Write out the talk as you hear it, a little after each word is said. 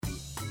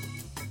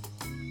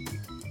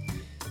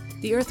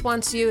The Earth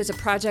Wants You is a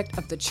project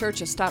of the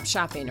Church of Stop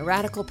Shopping, a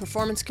radical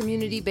performance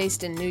community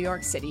based in New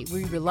York City.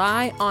 We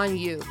rely on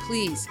you.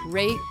 Please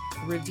rate,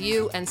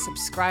 review, and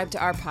subscribe to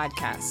our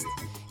podcast.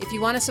 If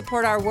you want to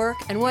support our work,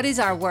 and what is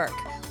our work?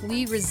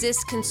 We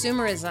resist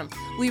consumerism.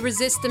 We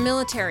resist the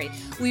military.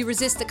 We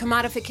resist the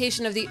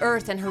commodification of the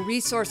earth and her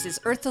resources.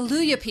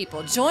 Earthalluia,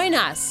 people. Join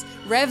us.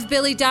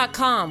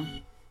 RevBilly.com.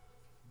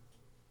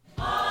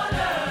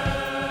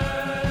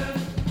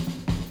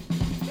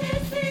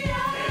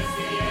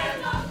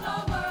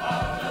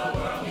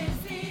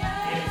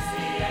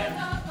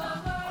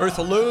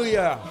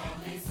 Earthalluia.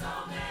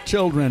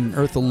 Children,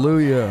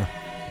 Earthalluia.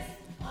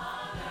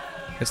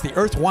 It's The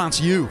Earth Wants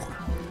You.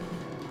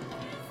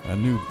 A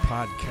new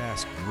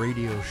podcast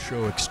radio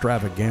show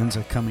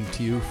extravaganza coming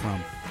to you from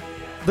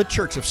the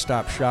Church of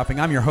Stop Shopping.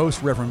 I'm your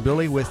host, Reverend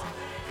Billy, with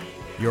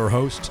your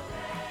host,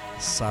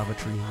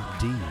 Savitri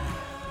D.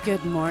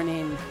 Good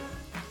morning.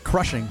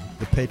 Crushing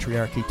the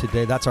patriarchy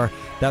today. That's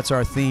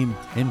our theme.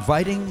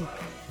 Inviting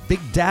Big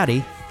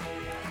Daddy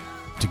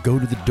to go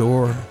to the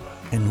door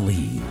and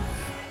leave.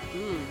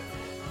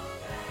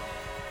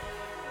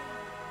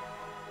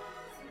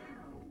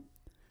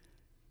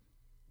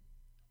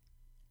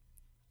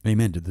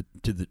 Amen.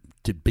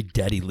 Did Big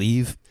Daddy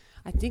leave?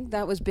 I think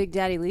that was Big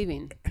Daddy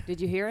leaving.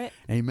 Did you hear it?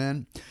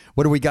 Amen.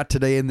 What do we got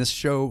today in this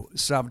show,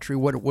 Savitri?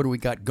 What do we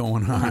got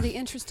going on? Well, the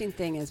interesting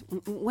thing is,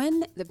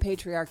 when the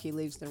patriarchy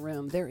leaves the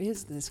room, there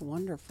is this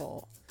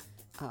wonderful,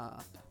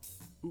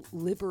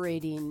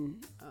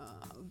 liberating.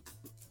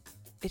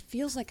 It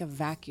feels like a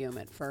vacuum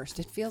at first.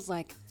 It feels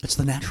like it's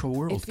the natural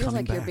world. It feels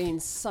coming like back. You're being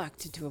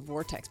sucked into a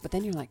vortex, but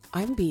then you're like,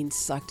 I'm being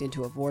sucked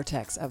into a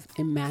vortex of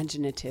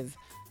imaginative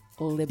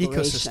liberation.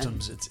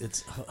 Ecosystems.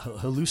 It's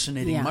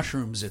hallucinating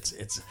mushrooms.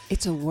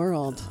 It's a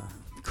world.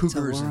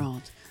 Cougars. It's a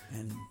world.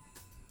 And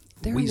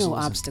there are no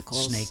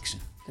obstacles. Snakes.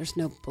 There's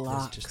no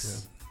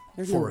blocks.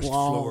 There's forest no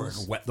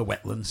walls. floor and the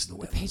wetlands.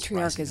 The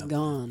patriarch is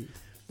gone.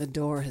 The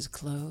door has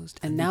closed,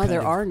 and now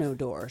there are no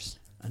doors.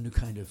 A new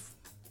kind of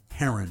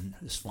heron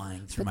is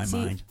flying through my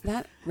mind.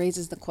 That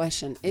raises the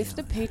question: if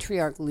the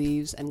patriarch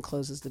leaves and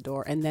closes the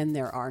door, and then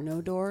there are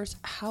no doors,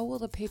 how will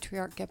the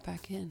patriarch get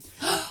back in?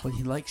 Well,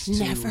 he likes to.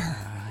 Never.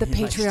 The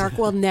patriarch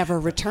will never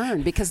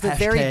return because the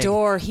very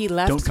door he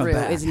left through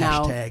is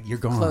now you're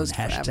gone. Closed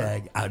Hashtag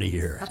forever. out of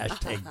here.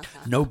 Hashtag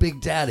no Big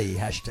Daddy.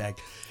 Hashtag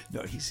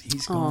no.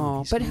 He's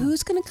gone. But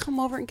who's going to come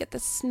over and get the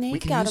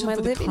snake out of my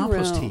living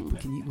room? We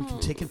can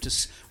take him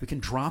to. We can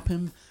drop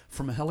him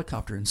from a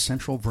helicopter in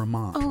central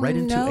Vermont right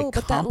into a compost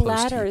heap. But that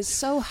ladder is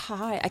so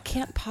high. I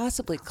can't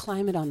possibly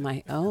climb it on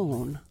my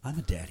own. I'm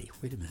a daddy.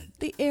 Wait a minute.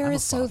 The air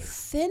is so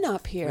thin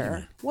up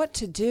here. What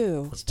to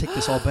do? Let's take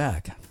this all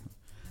back.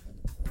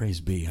 Praise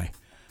be.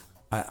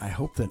 I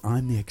hope that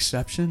I'm the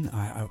exception.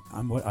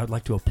 I'd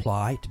like to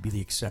apply to be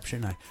the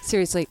exception.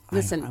 Seriously,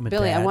 listen,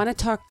 Billy, I want to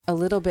talk a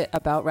little bit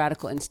about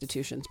radical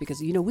institutions because,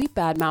 we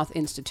badmouth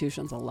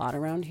institutions a lot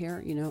around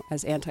here,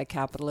 as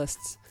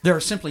anti-capitalists. There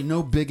are simply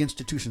no big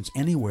institutions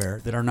anywhere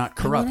that are not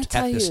corrupt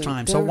at this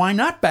time. So why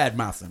not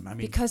badmouth them?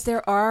 Because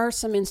there are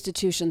some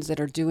institutions that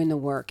are doing the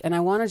work. And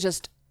I want to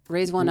just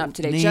raise one up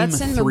today. Name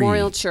Judson 3.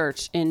 Memorial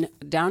Church in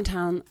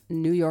downtown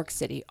New York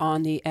City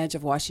on the edge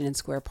of Washington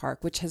Square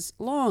Park, which has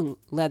long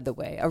led the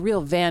way, a real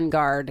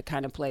vanguard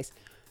kind of place.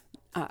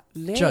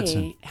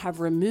 They have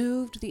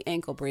removed the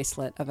ankle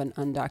bracelet of an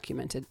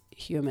undocumented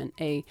human,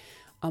 a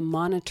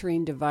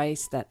monitoring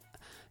device that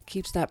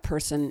keeps that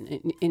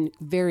person in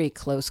very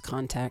close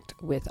contact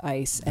with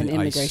ICE and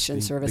immigration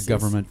services. The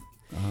government.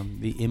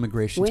 The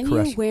immigration. When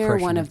you wear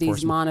one of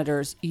these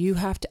monitors, you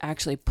have to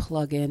actually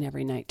plug in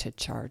every night to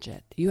charge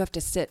it. You have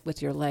to sit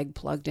with your leg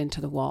plugged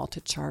into the wall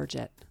to charge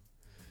it.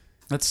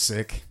 That's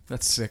sick.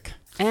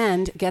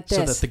 And get this.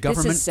 So that the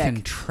government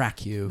can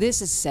track you.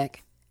 This is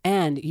sick.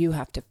 And you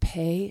have to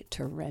pay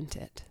to rent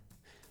it.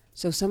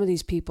 So some of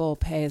these people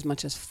pay as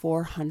much as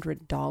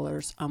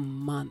 $400 a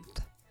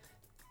month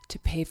to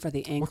pay for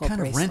the ankle bracelet.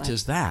 What kind of rent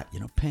is that?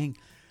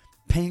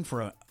 Paying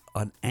for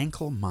an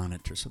ankle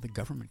monitor so the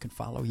government can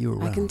follow you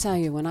around. I can tell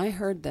you, when I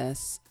heard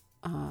this,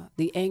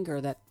 the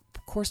anger that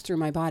coursed through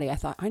my body, I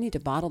thought, I need to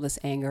bottle this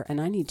anger and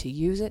I need to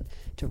use it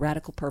to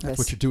radical purpose. That's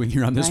what you're doing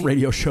here on this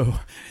radio show,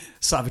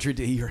 Savitri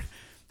D.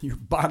 You're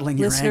bottling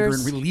your anger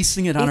and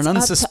releasing it on an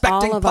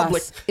unsuspecting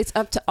public. It's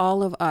up to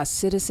all of us,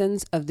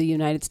 citizens of the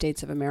United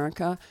States of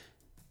America,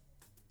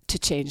 to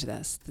change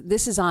this.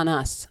 This is on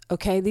us,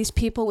 okay? These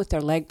people with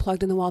their leg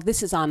plugged in the wall,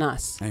 this is on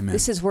us. Amen.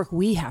 This is work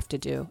we have to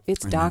do.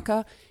 It's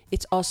DACA.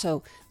 It's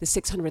also the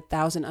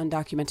 600,000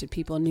 undocumented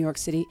people in New York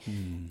City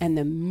and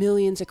the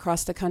millions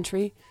across the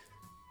country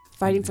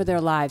fighting for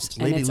their lives. It's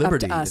Lady and it's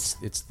Liberty. Up to us.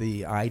 It's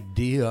the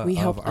idea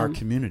of our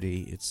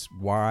community. It's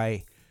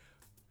why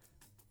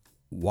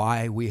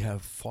we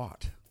have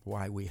fought,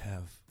 why we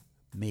have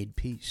made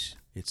peace.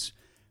 It's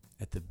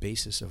at the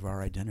basis of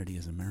our identity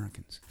as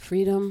Americans.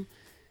 Freedom,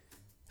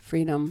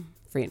 freedom,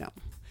 freedom.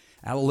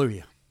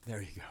 Hallelujah.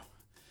 There you go.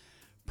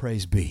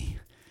 Praise be.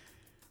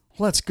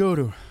 Let's go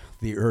to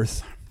the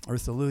earth.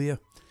 Earthalluia.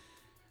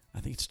 I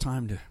think it's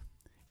time to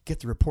get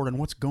the report on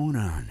what's going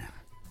on.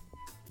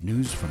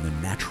 News from the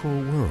natural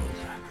world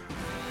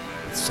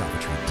with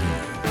Savitri D.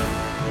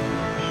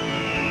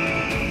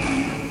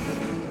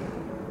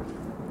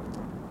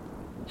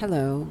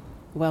 Hello,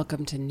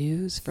 welcome to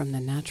News from the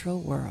Natural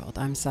World.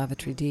 I'm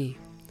Savitri D.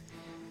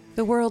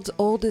 The world's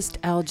oldest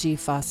algae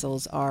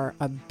fossils are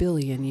 1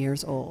 billion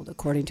years old,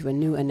 according to a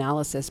new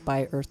analysis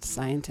by Earth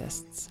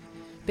scientists.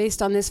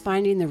 Based on this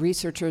finding, the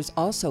researchers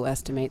also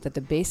estimate that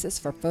the basis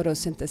for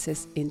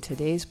photosynthesis in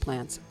today's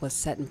plants was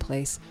set in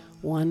place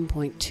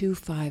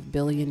 1.25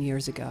 billion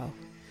years ago.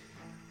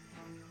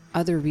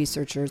 Other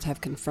researchers have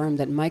confirmed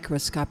that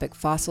microscopic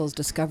fossils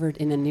discovered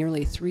in a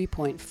nearly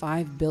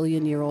 3.5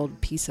 billion year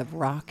old piece of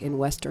rock in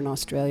Western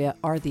Australia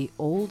are the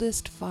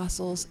oldest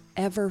fossils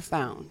ever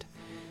found,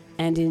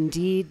 and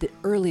indeed the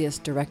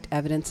earliest direct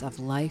evidence of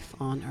life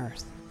on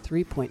Earth,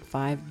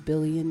 3.5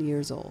 billion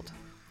years old.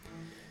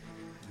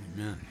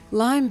 Amen.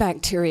 Lyme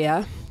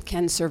bacteria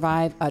can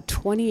survive a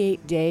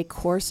 28-day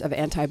course of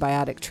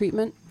antibiotic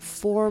treatment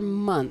for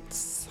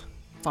months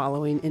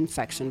following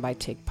infection by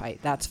tick bite.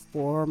 That's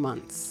 4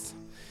 months,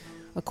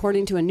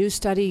 according to a new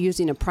study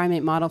using a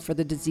primate model for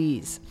the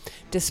disease.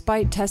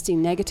 Despite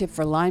testing negative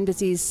for Lyme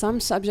disease, some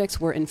subjects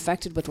were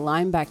infected with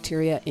Lyme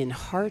bacteria in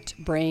heart,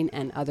 brain,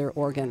 and other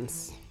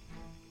organs.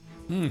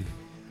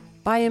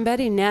 By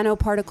embedding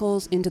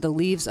nanoparticles into the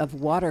leaves of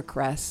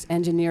watercress,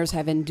 engineers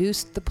have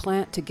induced the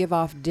plant to give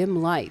off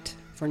dim light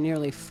for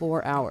nearly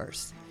 4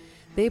 hours.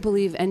 They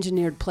believe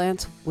engineered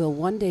plants will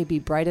one day be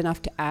bright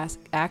enough to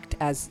act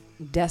as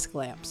desk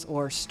lamps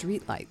or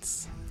street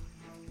lights.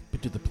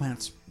 But do the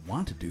plants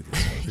want to do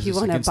this? You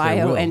want a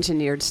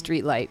bioengineered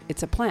street light.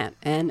 It's a plant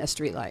and a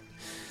street light.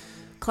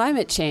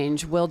 Climate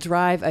change will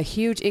drive a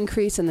huge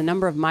increase in the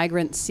number of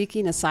migrants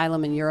seeking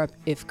asylum in Europe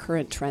if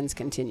current trends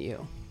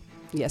continue.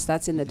 Yes,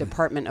 that's in the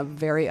Department of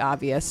Very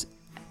Obvious.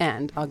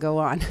 And I'll go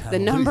on. Hallelujah.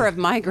 The number of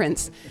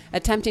migrants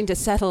attempting to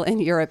settle in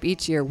Europe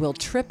each year will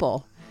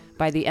triple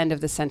by the end of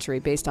the century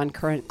based on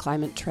current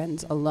climate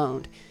trends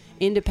alone,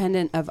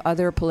 independent of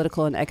other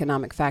political and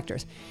economic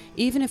factors.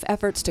 Even if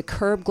efforts to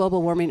curb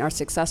global warming are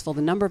successful,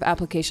 the number of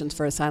applications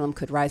for asylum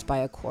could rise by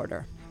a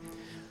quarter.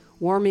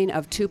 Warming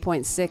of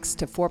 2.6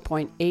 to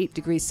 4.8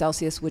 degrees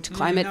Celsius, which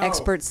climate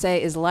experts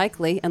say is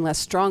likely unless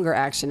stronger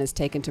action is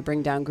taken to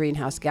bring down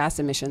greenhouse gas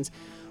emissions,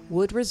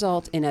 would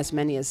result in as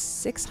many as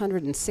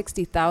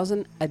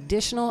 660,000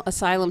 additional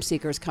asylum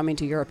seekers coming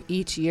to Europe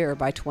each year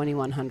by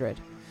 2100.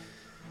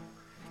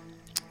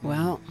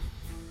 Well,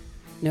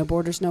 no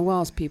borders, no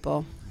walls,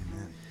 people.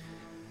 Amen.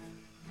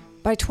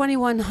 By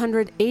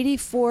 2100,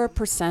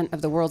 84%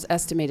 of the world's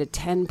estimated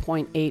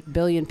 10.8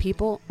 billion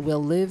people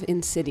will live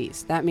in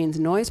cities. That means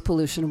noise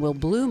pollution will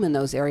bloom in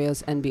those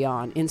areas and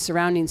beyond, in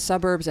surrounding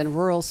suburbs and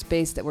rural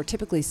space that were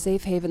typically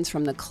safe havens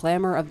from the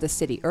clamor of the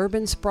city.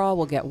 Urban sprawl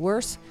will get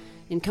worse,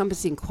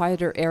 encompassing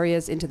quieter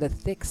areas into the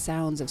thick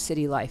sounds of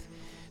city life.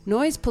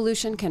 Noise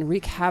pollution can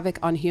wreak havoc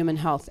on human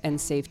health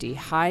and safety.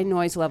 High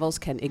noise levels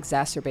can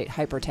exacerbate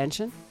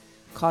hypertension,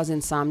 cause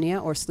insomnia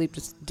or sleep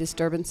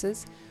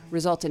disturbances,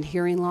 result in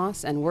hearing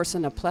loss, and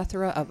worsen a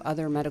plethora of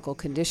other medical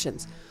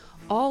conditions.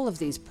 All of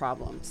these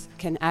problems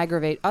can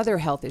aggravate other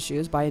health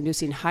issues by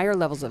inducing higher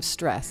levels of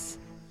stress,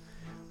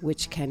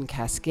 which can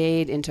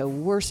cascade into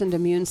worsened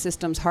immune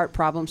systems, heart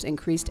problems,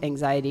 increased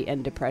anxiety,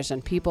 and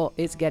depression. People,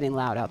 it's getting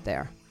loud out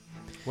there.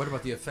 What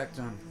about the effect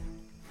on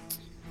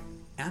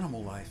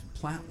animal life and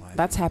plant life?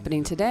 That's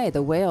happening today.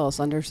 The whales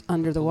under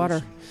the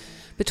water.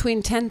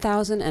 Between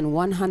 10,000 and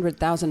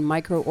 100,000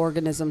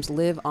 microorganisms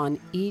live on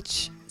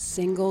each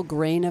single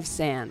grain of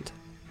sand.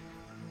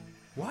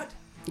 What?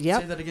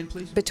 Yep. Say that again,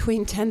 please.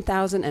 Between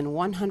 10,000 and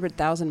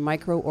 100,000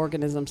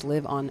 microorganisms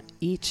live on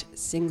each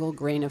single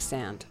grain of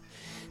sand.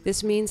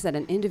 This means that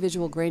an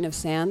individual grain of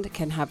sand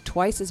can have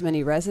twice as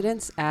many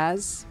residents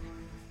as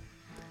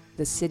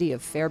the city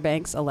of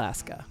Fairbanks,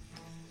 Alaska.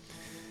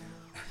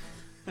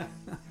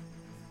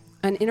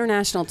 An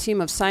international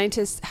team of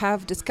scientists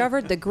have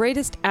discovered the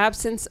greatest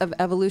absence of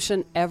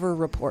evolution ever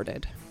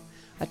reported,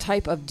 a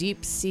type of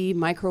deep-sea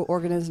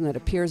microorganism that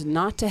appears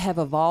not to have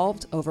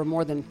evolved over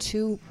more than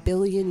 2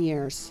 billion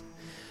years.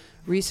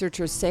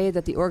 Researchers say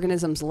that the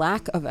organism's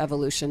lack of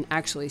evolution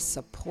actually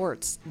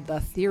supports the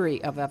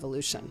theory of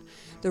evolution.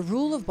 The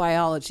rule of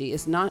biology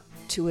is not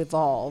to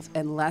evolve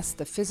unless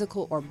the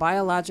physical or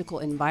biological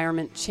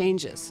environment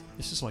changes.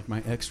 This is like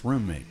my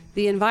ex-roommate.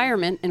 The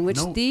environment in which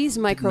these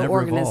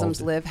microorganisms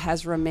evolved. live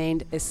has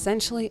remained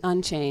essentially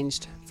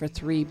unchanged for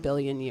 3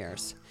 billion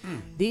years.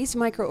 These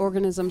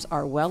microorganisms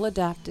are well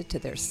adapted to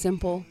their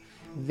simple,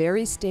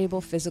 very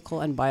stable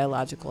physical and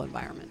biological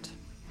environment.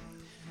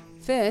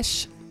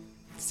 Fish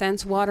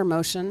sense water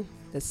motion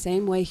the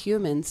same way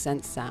humans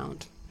sense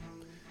sound.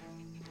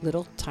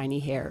 Little tiny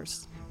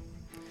hairs.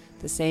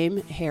 The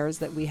same hairs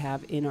that we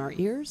have in our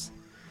ears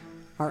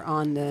are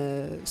on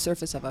the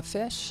surface of a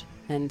fish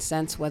and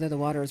sense whether the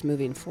water is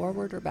moving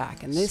forward or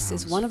back. And this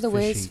is one of the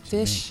ways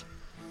fish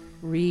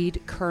read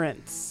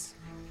currents.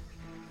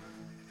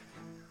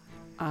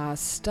 A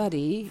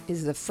study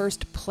is the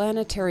first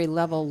planetary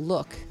level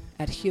look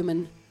at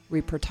human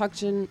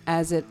reproduction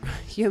as it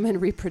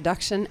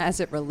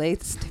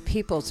relates to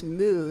people's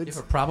moods. You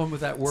have a problem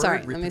with that word?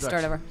 Sorry, let me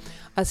start over.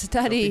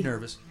 Don't be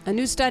nervous. A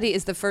new study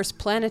is the first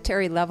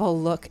planetary level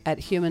look at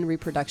human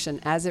reproduction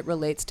as it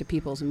relates to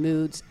people's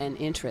moods and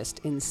interest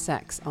in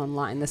sex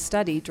online. The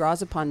study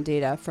draws upon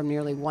data from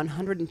nearly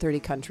 130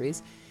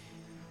 countries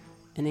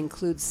and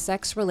includes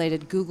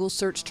sex-related Google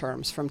search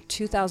terms from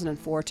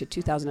 2004 to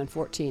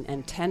 2014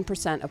 and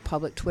 10% of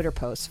public Twitter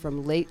posts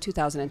from late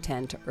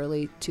 2010 to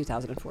early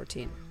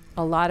 2014.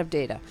 A lot of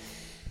data.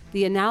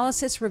 The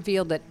analysis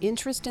revealed that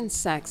interest in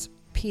sex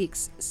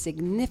peaks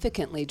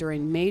significantly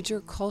during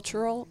major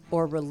cultural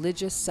or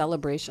religious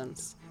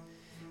celebrations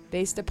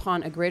based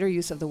upon a greater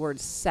use of the word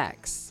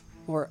sex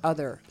or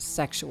other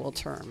sexual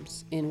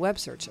terms in web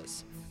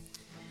searches.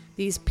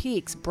 These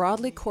peaks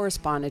broadly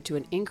corresponded to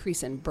an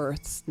increase in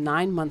births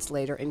 9 months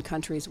later in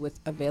countries with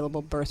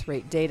available birth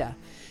rate data.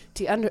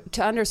 To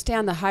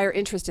understand the higher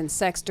interest in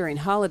sex during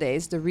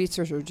holidays, the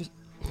researchers...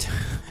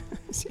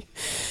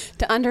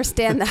 To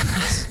understand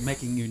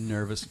making me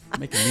nervous.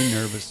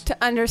 To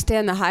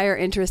understand the higher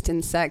interest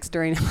in sex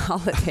during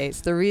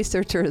holidays, the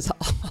researchers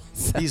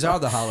These are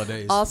the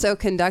holidays. Also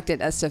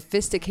conducted a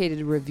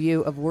sophisticated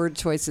review of word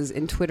choices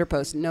in Twitter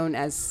posts known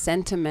as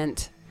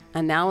sentiment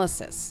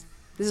analysis.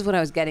 This is what I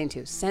was getting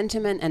to.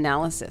 Sentiment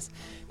analysis.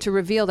 To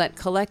reveal that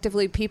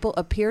collectively people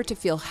appear to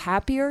feel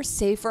happier,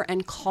 safer,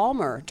 and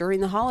calmer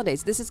during the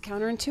holidays. This is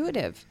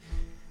counterintuitive.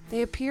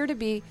 They appear to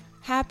be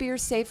happier,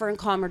 safer, and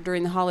calmer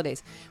during the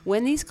holidays.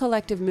 When these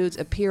collective moods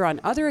appear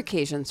on other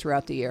occasions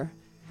throughout the year,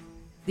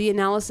 the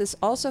analysis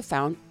also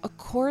found a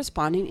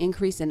corresponding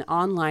increase in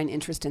online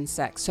interest in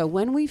sex. So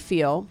when we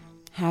feel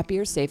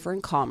happier, safer,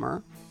 and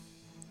calmer,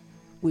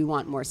 we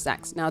want more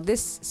sex. Now,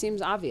 this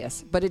seems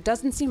obvious, but it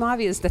doesn't seem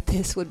obvious that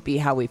this would be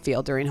how we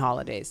feel during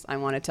holidays, I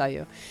want to tell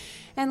you.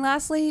 And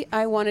lastly,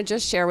 I want to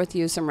just share with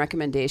you some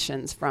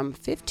recommendations from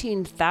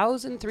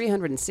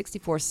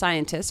 15,364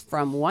 scientists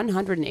from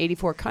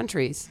 184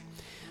 countries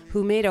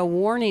who made a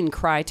warning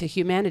cry to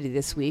humanity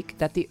this week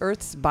that the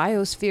Earth's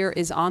biosphere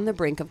is on the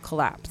brink of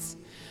collapse.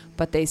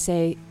 But they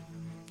say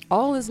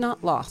all is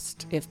not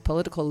lost if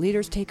political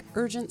leaders take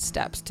urgent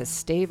steps to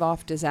stave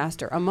off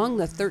disaster. Among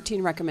the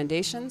 13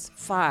 recommendations,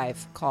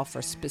 5 call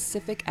for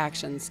specific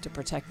actions to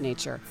protect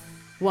nature.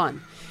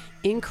 1.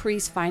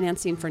 Increase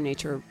financing for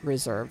nature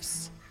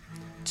reserves.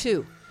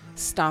 2.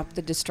 Stop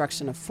the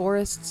destruction of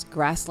forests,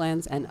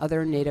 grasslands, and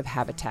other native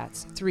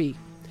habitats. 3.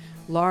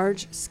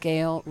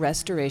 Large-scale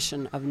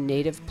restoration of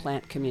native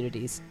plant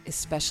communities,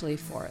 especially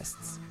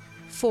forests.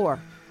 4.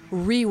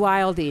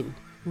 Rewilding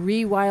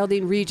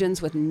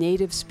regions with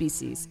native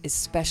species,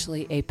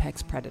 especially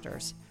apex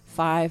predators.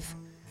 5.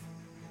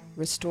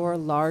 Restore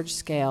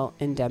large-scale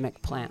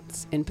endemic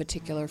plants, in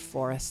particular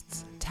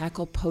forests.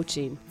 Tackle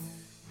poaching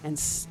and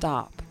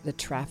stop the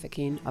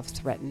trafficking of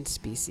threatened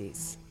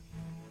species.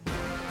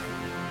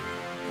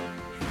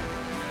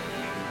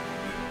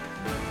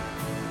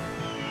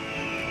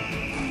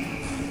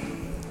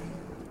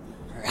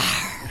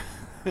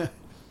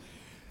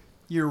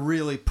 You're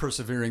really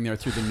persevering there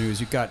through the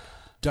news. You've got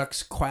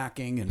ducks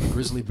quacking and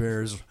grizzly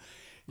bears.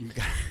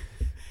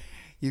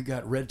 You've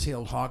got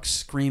red-tailed hawks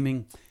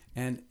screaming,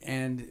 and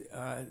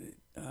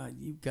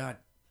you've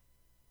got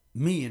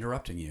me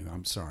interrupting you.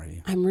 I'm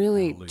sorry. I'm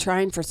really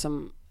trying for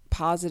some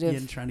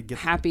positive,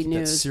 happy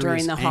news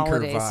during the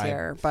holidays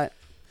here, but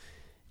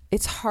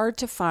it's hard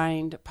to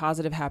find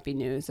positive, happy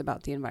news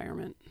about the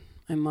environment,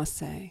 I must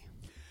say.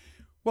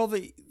 Well,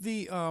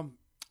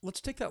 let's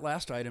take that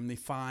last item, the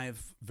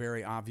 5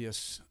 very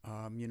obvious,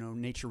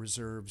 nature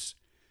reserves,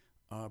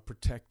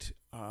 protect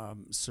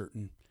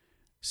certain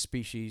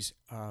species.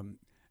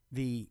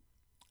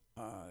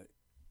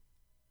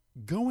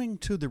 Going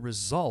to the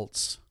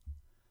results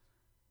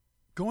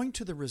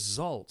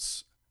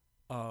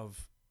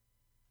of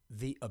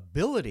the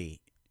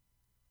ability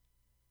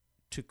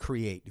to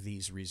create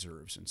these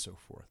reserves and so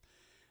forth.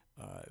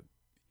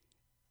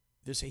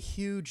 The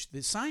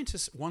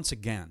scientists, once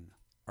again,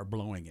 are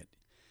blowing it.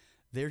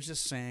 They're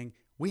just saying,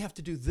 we have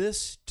to do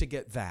this to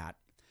get that.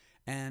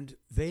 And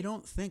they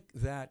don't think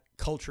that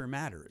culture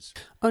matters.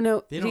 Oh,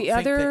 no. They don't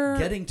think that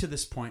getting to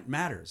this point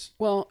matters.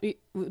 Well,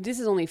 this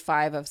is only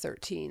 5 of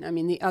 13. I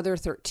mean, the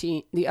other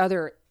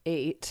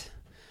 8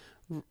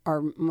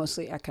 are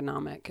mostly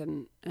economic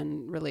and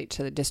relate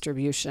to the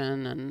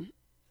distribution and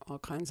all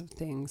kinds of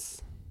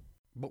things.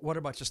 But what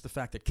about just the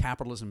fact that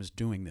capitalism is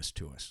doing this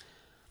to us?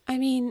 I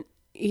mean,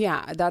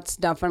 yeah, that's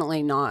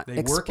definitely not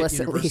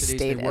explicitly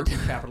stated. They work in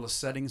capitalist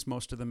settings,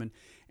 most of them,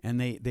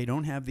 and they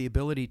don't have the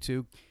ability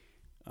to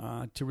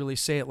really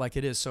say it like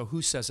it is. So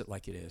who says it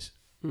like it is?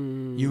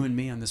 You and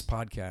me on this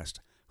podcast.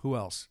 Who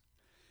else?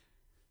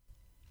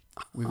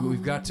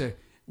 We've got to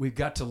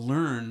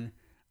learn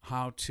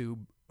how to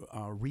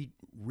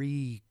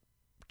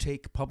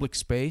retake public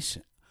space.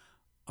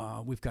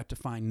 We've got to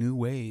find new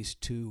ways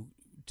to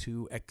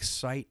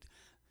excite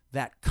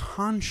that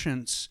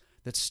conscience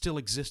that still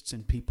exists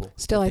in people.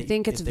 Still, I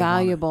think it's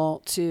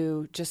valuable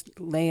to just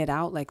lay it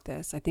out like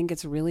this. I think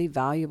it's really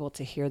valuable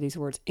to hear these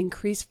words.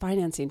 Increase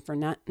financing for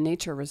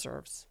nature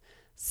reserves.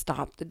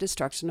 stop the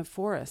destruction of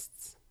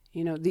forests.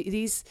 You know,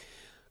 these,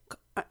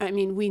 I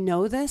mean, we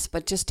know this,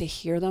 but just to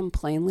hear them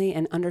plainly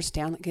and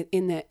understand, like,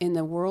 in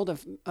the world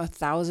of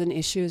 1,000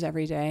 issues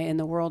every day, in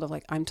the world of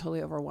like, I'm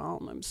totally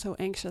overwhelmed, I'm so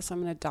anxious,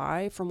 I'm going to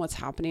die from what's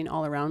happening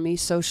all around me,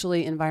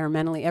 socially,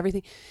 environmentally,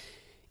 everything.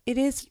 It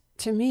is,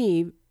 to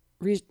me,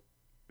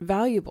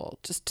 valuable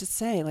just to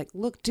say, like,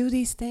 look, do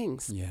these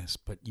things. Yes,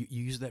 but you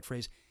use that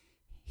phrase,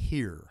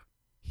 hear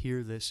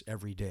this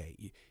every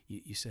day.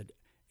 You said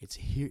it's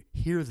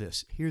hear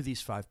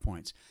these 5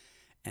 points.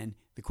 And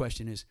the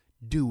question is,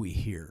 do we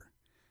hear?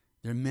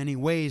 There are many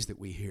ways that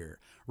we hear.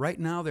 Right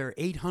now, there are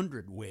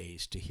 800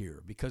 ways to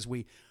hear because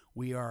we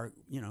are,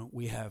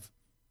 we have,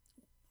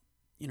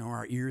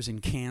 our ears in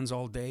cans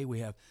all day. We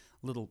have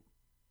little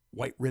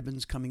white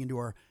ribbons coming into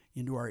our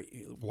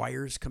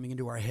wires coming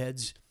into our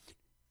heads.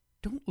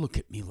 Don't look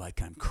at me like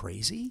I'm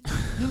crazy.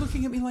 You're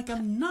looking at me like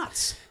I'm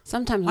nuts.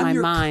 Sometimes I'm my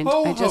your mind,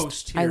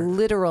 co-host I here.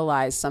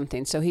 literalize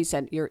something. So he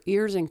said, your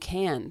ears in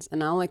cans.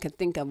 And all I could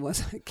think of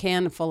was a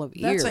can full of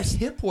ears. That's a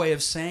hip way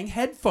of saying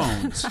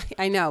headphones.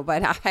 I know,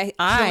 but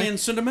Gillian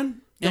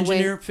Cinnamon,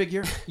 engineer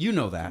figure, you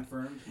know that.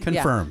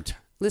 Confirmed. Yeah.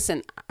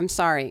 Listen, I'm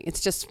sorry.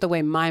 It's just the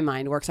way my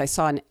mind works. I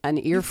saw an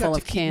earful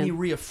of can. You've got to keep me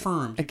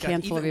reaffirmed. A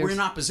can full of ears. We're in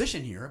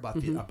opposition here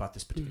about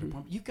this particular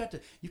point. You've got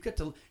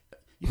to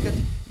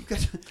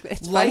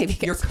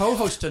like your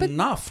co-host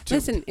enough to...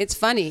 Listen, it's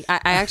funny.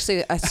 I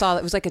saw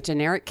it was like a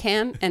generic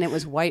can, and it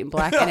was white and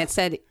black, and it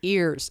said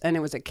ears, and it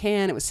was a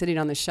can. It was sitting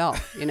on the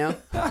shelf,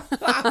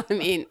 I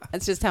mean,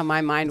 that's just how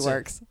my mind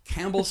works.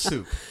 Campbell's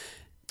soup.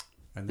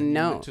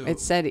 No, it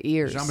said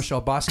ears.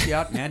 Jean-Michel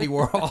Basquiat and Andy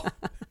Warhol.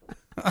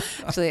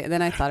 Actually,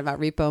 then I thought about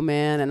Repo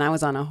Man, and I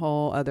was on a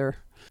whole other...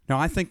 No,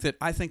 I think that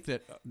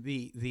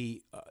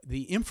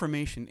the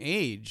information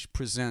age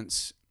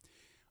presents...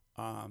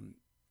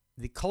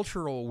 the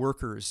cultural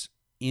workers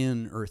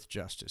in earth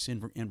justice,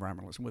 in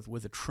environmentalism,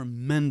 with a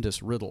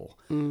tremendous riddle.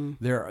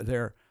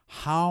 They're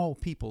how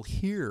people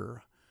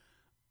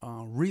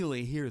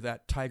really hear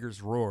that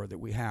tiger's roar that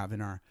we have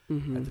in our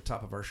at the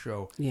top of our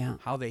show. Yeah.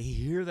 How they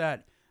hear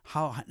that,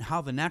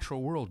 how the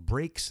natural world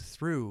breaks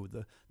through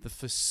the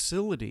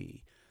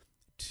facility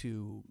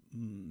to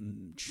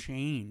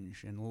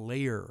change and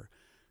layer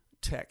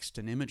text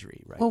and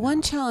imagery. Right. Well, now.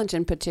 one challenge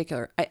in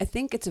particular, I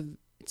think it's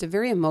a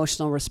very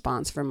emotional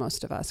response for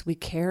most of us. We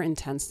care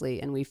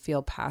intensely and we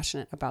feel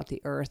passionate about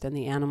the earth and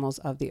the animals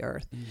of the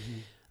earth. Mm-hmm.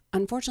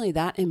 Unfortunately,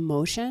 that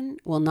emotion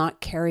will not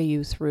carry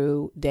you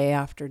through day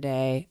after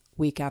day,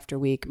 week after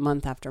week,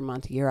 month after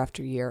month, year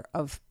after year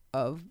of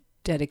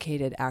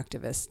dedicated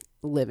activist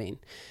living.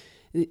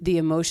 The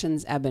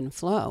emotions ebb and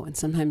flow, and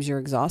sometimes you're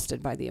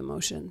exhausted by the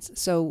emotions.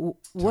 So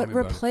what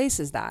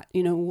replaces that?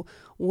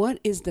 What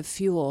is the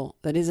fuel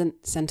that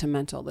isn't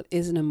sentimental, that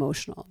isn't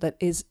emotional, that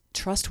is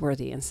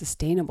trustworthy and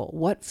sustainable?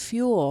 What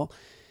fuel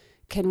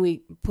can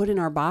we put in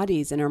our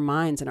bodies, in our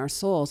minds, in our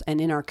souls, and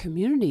in our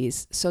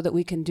communities so that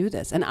we can do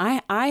this? And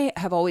I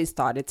have always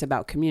thought it's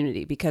about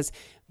community, because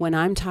when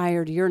I'm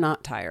tired, you're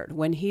not tired.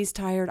 When he's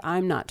tired,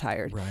 I'm not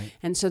tired. Right.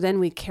 And so then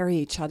we carry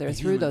each other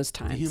through those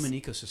times. The human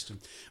ecosystem.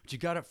 But you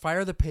got to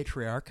fire the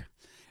patriarch,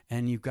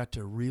 and you've got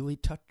to really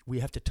touch. We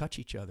have to touch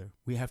each other.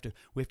 We have to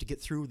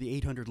get through the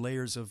 800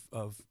 layers of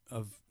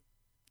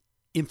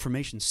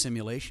information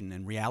simulation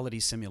and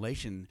reality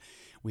simulation.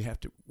 We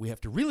have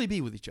to really be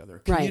with each other. A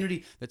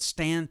community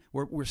that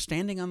we're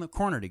standing on the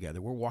corner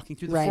together. We're walking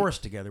through the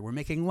forest together. We're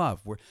making love.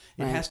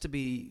 It has to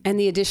be. And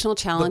the additional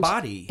challenge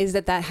body. is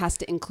that has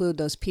to include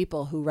those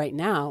people who right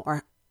now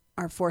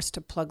are forced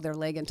to plug their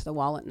leg into the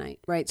wall at night,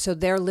 right? So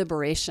their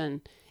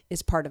liberation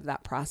is part of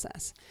that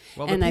process.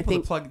 Well, and the people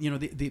that plug,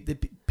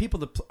 the people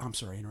that I'm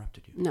sorry, I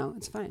interrupted you. No,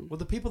 it's fine. Well,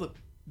 the people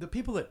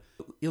that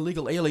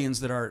illegal aliens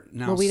that are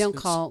now. Well, we don't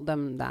call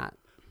them that.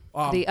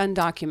 The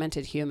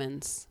undocumented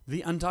humans.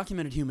 The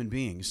undocumented human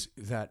beings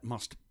that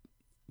must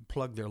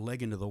plug their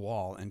leg into the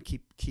wall and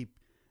keep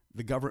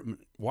the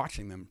government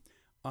watching them.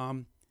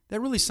 That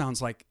really sounds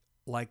like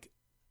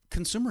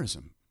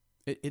consumerism.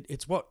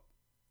 It's what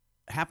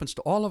happens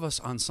to all of us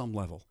on some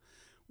level,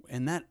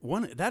 and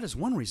that is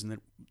one reason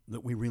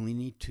that we really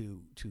need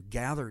to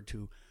gather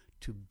to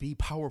be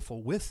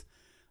powerful with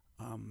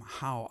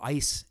how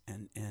ICE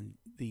and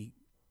the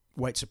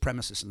white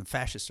supremacists and the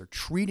fascists are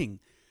treating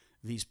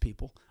these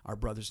people, our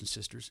brothers and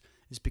sisters,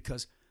 is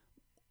because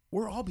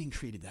we're all being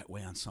treated that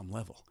way on some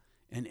level,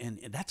 and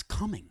that's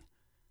coming.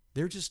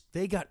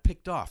 They got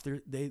picked off.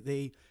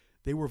 They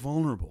were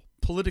vulnerable,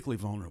 politically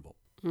vulnerable.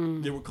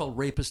 They were called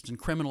rapists and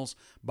criminals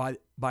by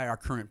our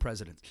current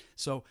president.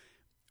 So,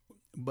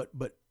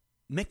 but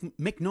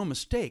make no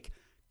mistake,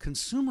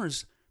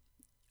 consumers.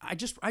 I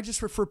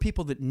just refer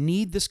people that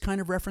need this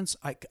kind of reference.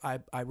 I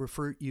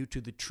refer you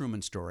to the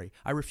Truman Story.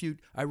 I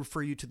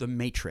refer you to the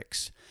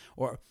Matrix,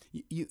 or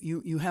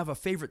you have a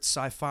favorite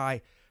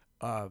sci-fi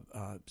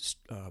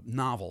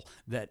novel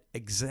that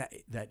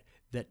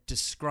that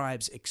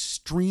describes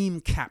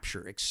extreme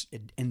capture,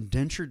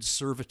 indentured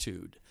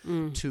servitude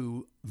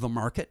to the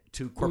market,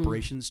 to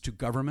corporations, to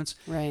governments.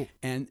 Right.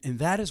 And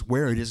that is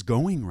where it is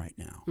going right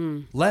now.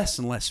 Less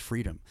and less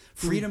freedom.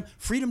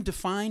 Freedom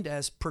defined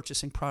as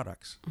purchasing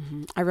products.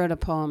 I wrote a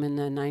poem in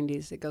the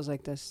 90s. It goes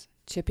like this: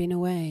 chipping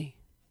away,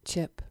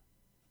 chip,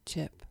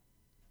 chip,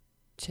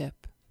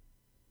 chip.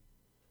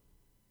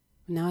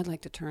 Now I'd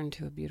like to turn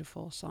to a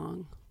beautiful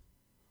song.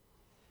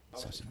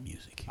 Such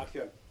music.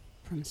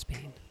 From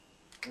Spain.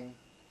 1,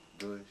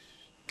 2,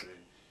 3.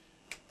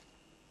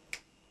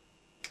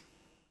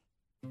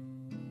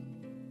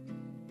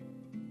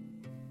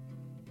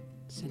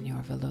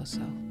 Señor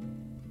Veloso.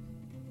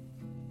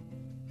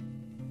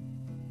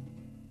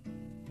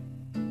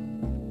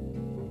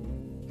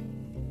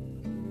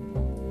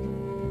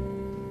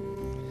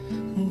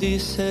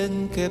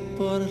 Dicen que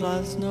por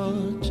las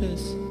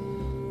noches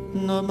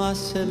no más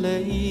se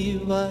le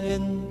iba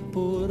en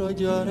puro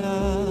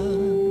llorar.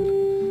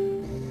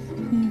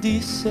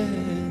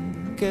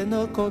 Dicen que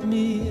no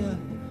comía,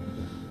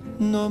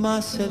 no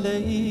más se le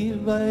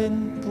iba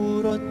en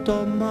puro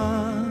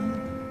tomar.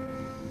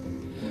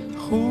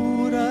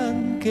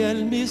 Juran que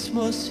el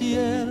mismo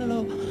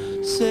cielo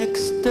se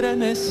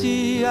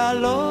estremecía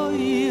al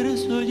oír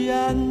su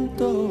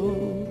llanto.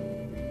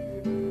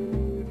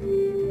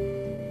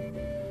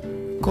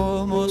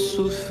 Cómo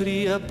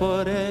sufría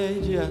por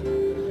ella,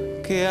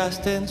 que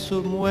hasta en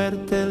su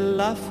muerte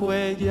la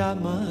fue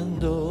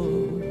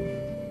llamando.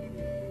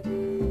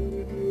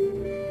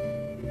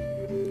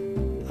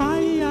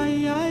 Ay,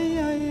 ay, ay,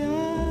 ay, ay.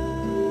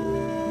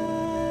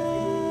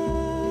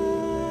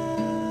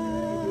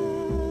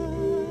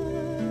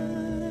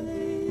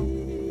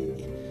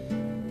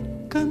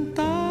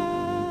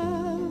 Cantaba.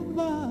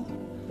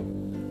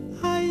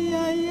 Ay,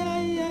 ay,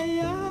 ay, ay,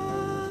 ay.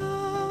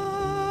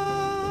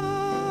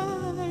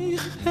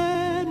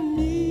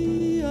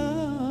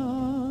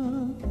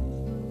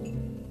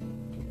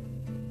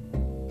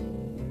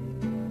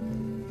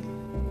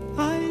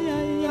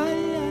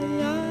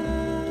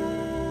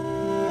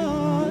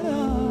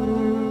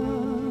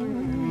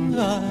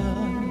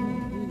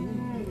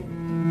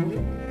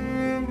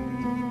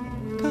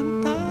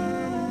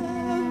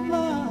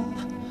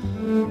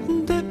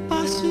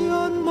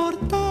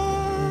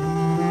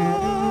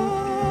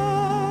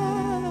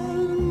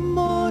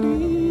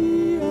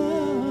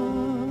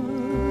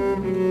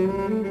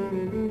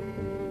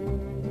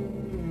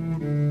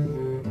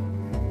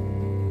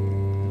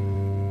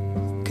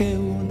 Que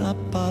una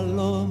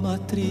paloma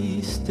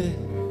triste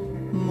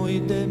muy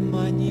de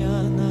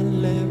mañana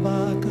le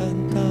va a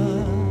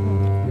cantar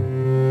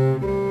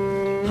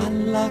a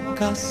la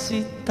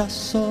casita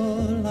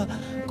sola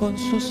con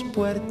sus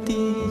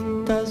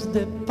puertitas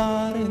de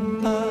par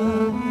en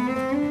par.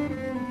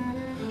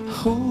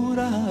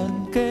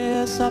 Juran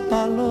que esa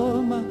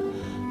paloma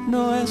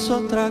no es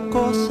otra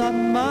cosa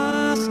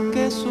más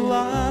que su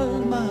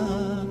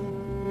alma,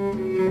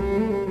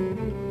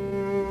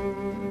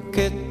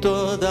 que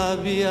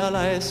todavía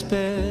la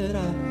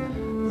espera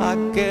a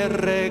que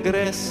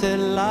regrese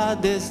la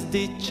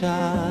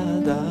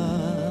desdichada.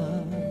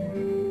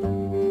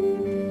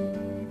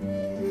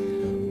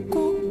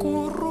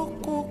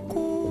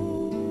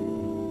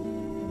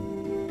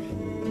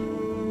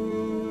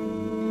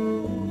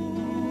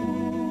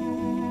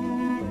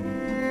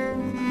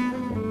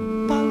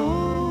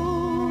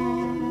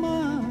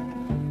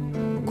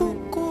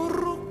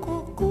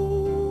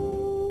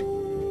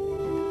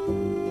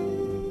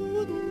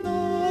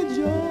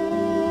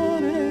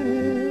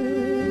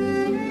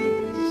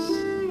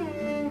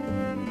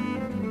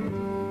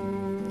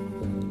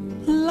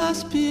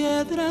 Las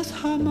piedras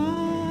jamás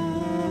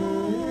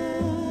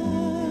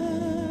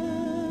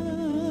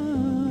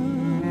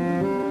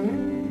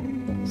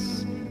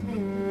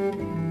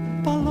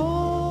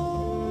paloma,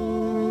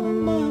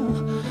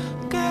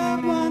 que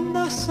van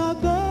a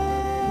saber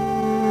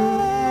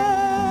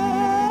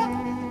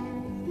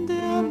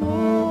de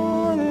amores.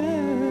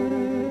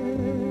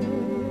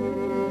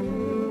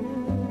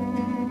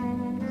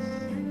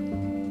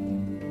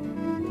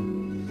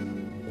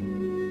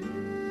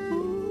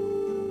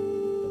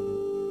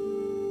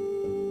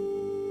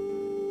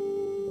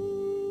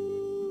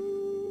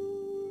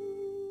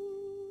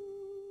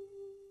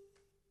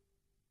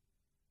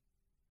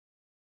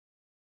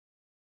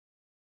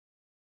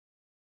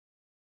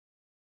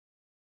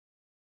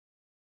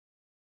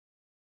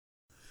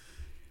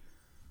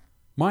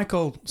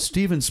 Michael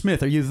Stephen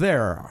Smith, are you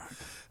there?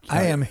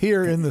 I am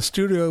here in the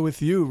studio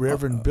with you,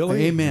 Reverend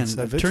Billy. Amen.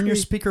 Savitri. Turn your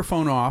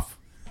speakerphone off,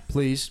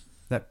 please.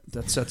 That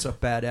sets up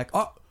bad echo.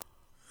 Oh,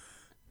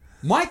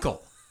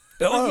 Michael.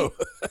 Hello.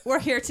 We're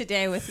here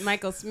today with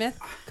Michael Smith,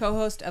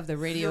 co-host of the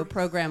radio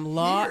program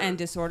Law and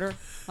Disorder,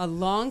 a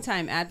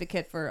longtime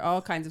advocate for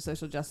all kinds of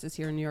social justice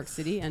here in New York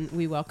City, and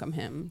we welcome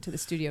him to the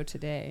studio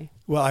today.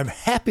 Well, I'm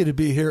happy to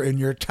be here in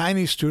your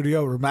tiny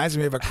studio. It reminds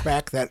me of a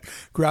crack that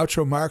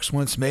Groucho Marx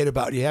once made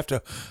about you have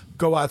to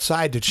go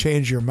outside to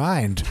change your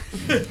mind.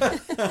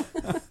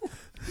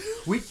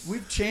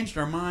 We've changed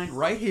our mind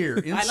right here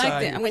inside. I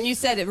liked it. When you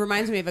said it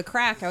reminds me of a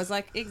crack, I was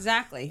like,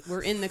 exactly.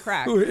 We're in the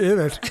crack. We're in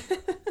it.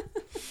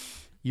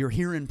 You're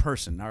here in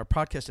person. Our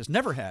podcast has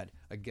never had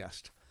a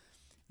guest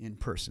in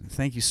person.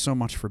 Thank you so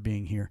much for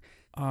being here.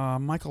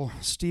 Michael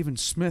Stephen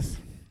Smith.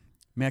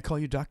 May I call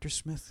you Dr.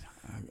 Smith?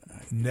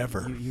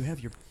 Never. You have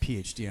your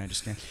PhD, I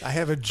understand. I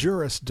have a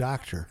Juris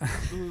Doctor.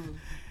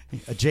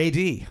 A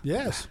JD.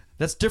 Yes.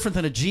 That's different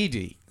than a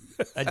GD.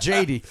 A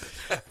JD.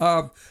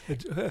 A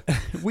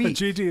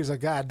GD is a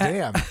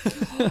goddamn.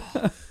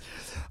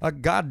 A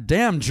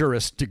goddamn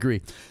jurist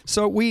degree.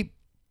 So we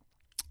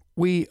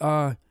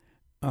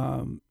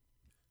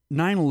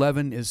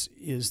 9/11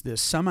 is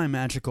this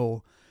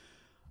semi-magical,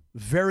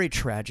 very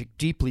tragic,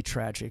 deeply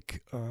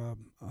tragic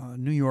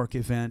New York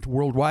event,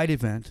 worldwide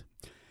event,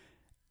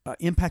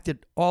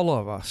 impacted all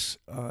of us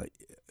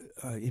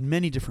in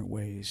many different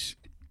ways,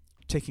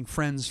 taking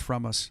friends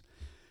from us,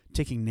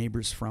 taking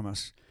neighbors from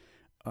us,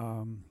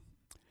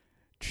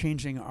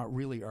 changing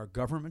our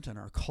government and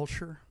our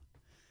culture.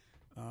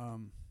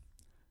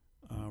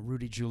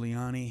 Rudy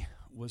Giuliani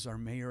was our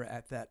mayor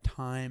at that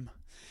time.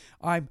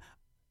 I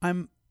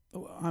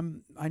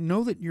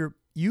know that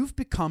you've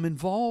become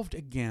involved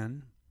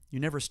again. You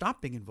never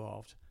stop being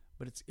involved,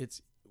 but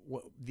it's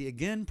the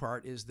again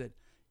part is that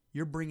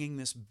you're bringing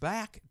this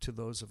back to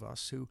those of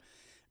us who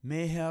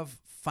may have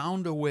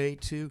found a way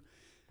to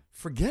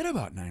forget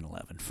about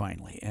 9/11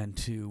 finally, and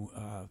to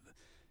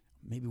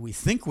maybe we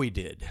think we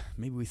did,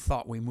 maybe we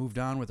thought we moved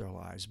on with our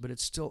lives, but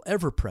it's still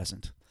ever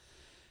present.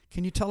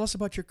 Can you tell us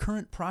about your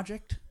current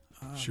project?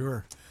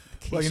 Sure.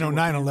 Well,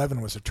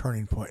 9/11 was a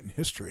turning point in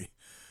history.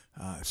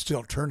 It's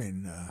still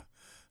turning.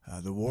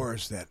 The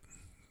wars that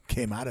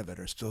came out of it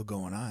are still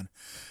going on.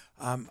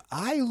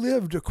 I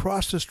lived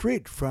across the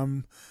street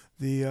from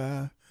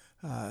the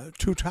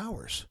two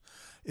towers.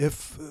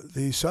 If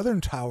the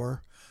southern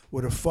tower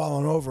would have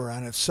fallen over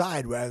on its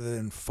side rather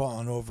than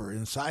fallen over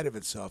inside of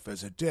itself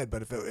as it did,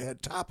 but if it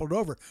had toppled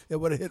over, it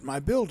would have hit my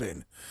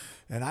building.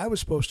 And I was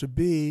supposed to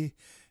be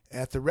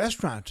at the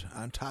restaurant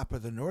on top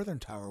of the northern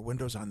tower,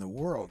 Windows on the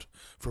World,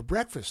 for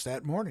breakfast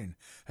that morning.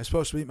 I was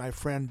supposed to meet my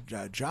friend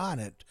John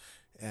at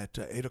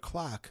 8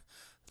 o'clock.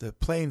 The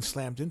plane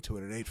slammed into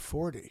it at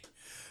 8:40.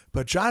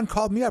 But John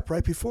called me up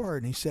right before,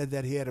 and he said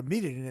that he had a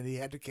meeting and he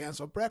had to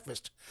cancel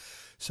breakfast.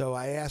 So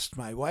I asked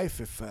my wife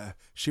if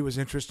she was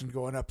interested in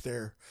going up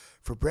there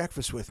for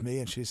breakfast with me,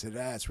 and she said,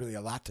 it's really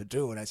a lot to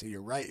do. And I said,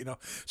 you're right,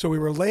 So we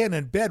were laying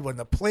in bed when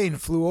the plane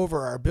flew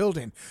over our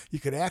building. You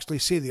could actually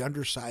see the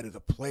underside of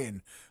the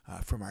plane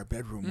from our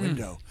bedroom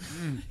window.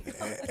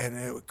 And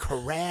it would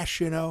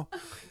crash,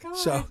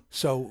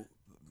 So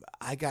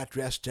I got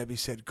dressed. Debbie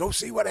said, go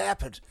see what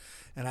happened.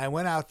 And I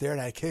went out there,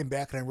 and I came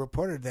back, and I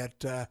reported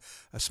that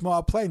a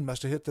small plane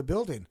must have hit the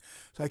building.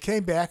 So I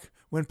came back,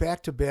 went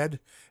back to bed,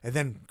 and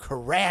then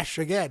crash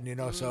again,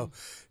 So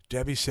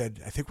Debbie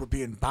said, I think we're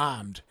being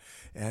bombed.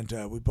 And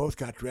we both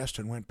got dressed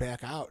and went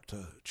back out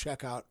to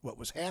check out what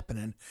was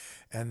happening.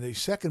 And the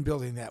second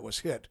building that was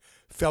hit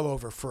fell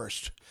over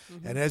first.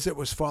 Mm-hmm. And as it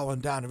was falling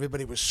down,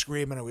 everybody was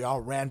screaming, and we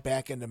all ran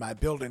back into my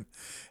building.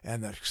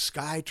 And the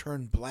sky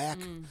turned black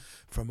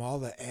from all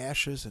the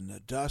ashes and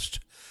the dust.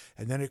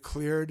 And then it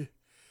cleared.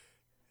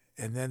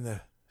 And then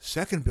the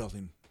second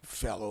building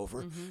fell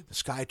over. Mm-hmm. The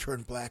sky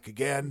turned black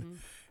again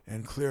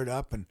and cleared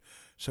up. And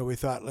so we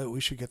thought,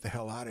 we should get the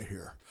hell out of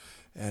here.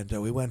 And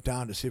we went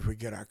down to see if we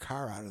could get our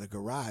car out of the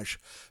garage.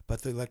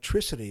 But the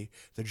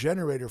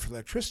generator for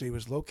electricity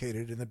was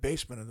located in the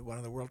basement of one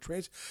of the World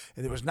Trades,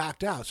 and it was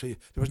knocked out. So there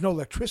was no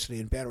electricity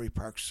in Battery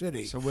Park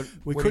City. So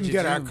we couldn't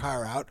get our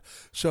car out.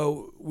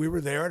 So we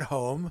were there at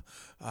home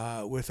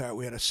we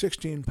had a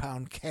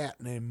 16-pound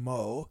cat named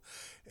Mo,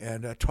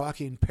 and a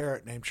talking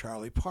parrot named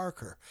Charlie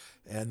Parker,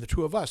 and the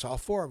two of us, all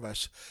four of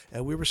us,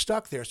 and we were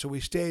stuck there. So we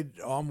stayed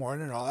all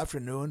morning, all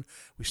afternoon.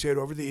 We stayed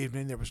over the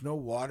evening. There was no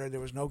water, there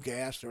was no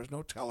gas, there was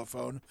no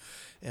telephone,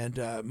 and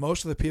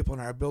most of the people in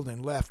our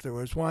building left. There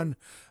was one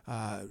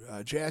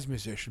jazz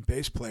musician,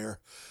 bass player,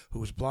 who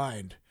was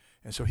blind,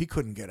 and so he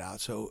couldn't get out.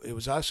 So it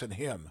was us and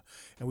him.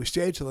 And we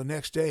stayed till the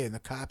next day, and the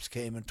cops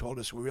came and told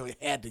us we really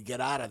had to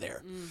get out of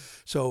there.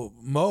 So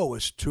Mo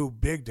was too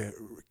big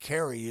to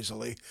carry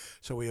easily,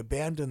 so we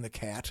abandoned the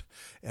cat,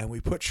 and we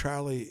put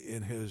Charlie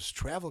in his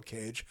travel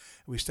cage.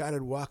 We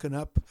started walking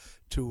up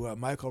to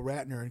Michael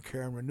Ratner and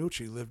Karen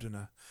Ranucci lived in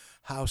a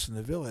house in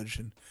the village,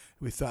 and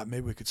we thought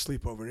maybe we could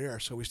sleep over there.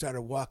 So we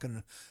started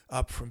walking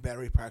up from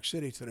Battery Park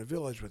City to the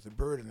village with the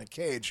bird in the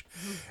cage.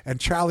 And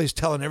Charlie's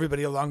telling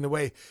everybody along the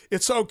way,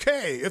 it's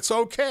okay, it's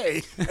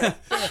okay.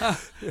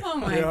 Oh,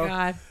 my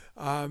God.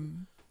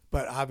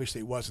 But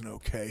obviously it wasn't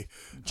okay.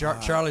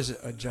 Charlie's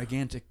a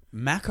gigantic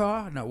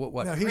macaw? No,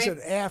 what? No, he's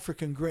an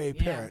African gray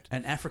parrot.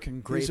 An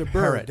African gray parrot. He's a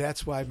bird.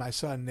 That's why my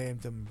son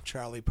named him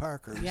Charlie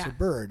Parker. He's a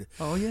bird.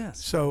 Oh,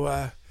 yes.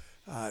 So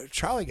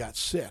Charlie got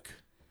sick.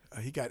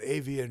 He got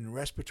avian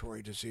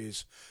respiratory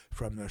disease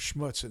from the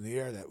schmutz in the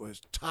air that was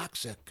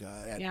toxic,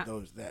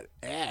 that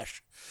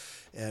ash.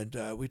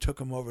 And we took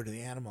him over to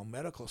the Animal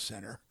Medical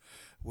Center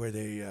where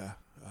they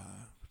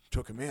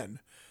took him in.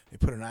 They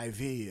put an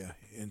IV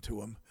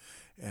into him,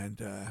 and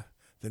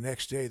the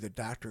next day the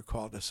doctor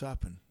called us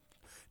up, and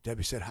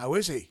Debbie said, "How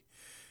is he?"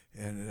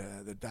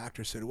 And the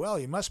doctor said, "Well,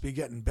 he must be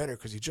getting better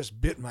because he just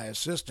bit my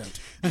assistant."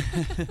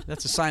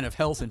 That's a sign of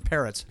health in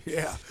parrots.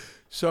 Yeah.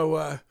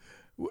 So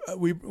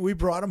we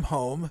brought him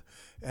home,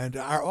 and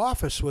our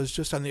office was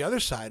just on the other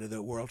side of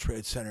the World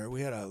Trade Center.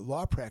 We had a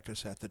law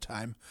practice at the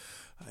time,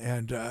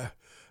 and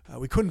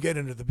we couldn't get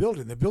into the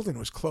building. The building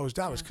was closed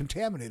down. It was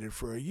contaminated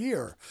for a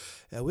year.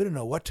 We didn't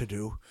know what to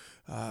do.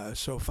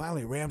 So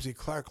finally, Ramsey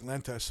Clark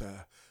lent us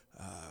a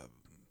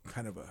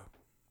kind of a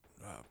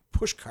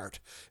push cart.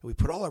 We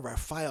put all of our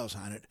files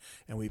on it,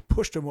 and we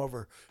pushed them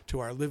over to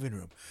our living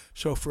room.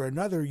 So for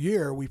another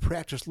year, we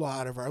practiced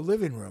law out of our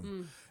living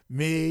room.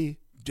 Me,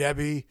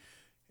 Debbie,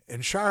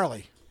 and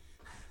Charlie.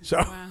 So,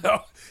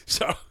 Wow.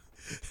 so,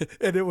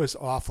 and it was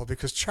awful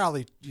because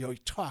Charlie, he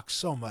talks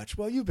so much.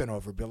 Well, you've been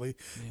over, Billy.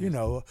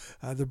 Yeah.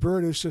 The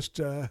bird is just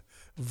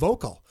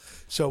vocal.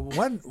 So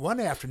one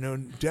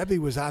afternoon, Debbie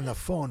was on the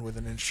phone with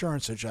an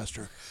insurance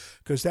adjuster,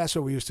 because that's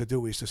what we used to do.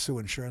 We used to sue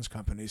insurance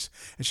companies.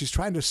 And she's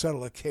trying to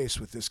settle a case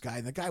with this guy.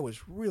 And the guy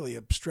was really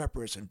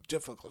obstreperous and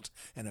difficult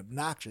and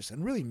obnoxious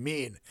and really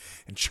mean.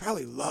 And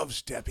Charlie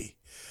loves Debbie.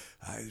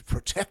 He's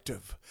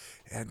protective.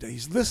 And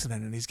he's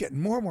listening, and he's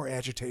getting more and more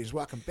agitated. He's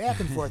walking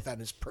back and forth on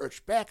his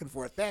perch, back and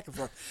forth, back and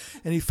forth.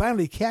 And he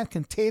finally can't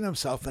contain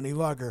himself any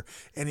longer.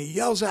 And he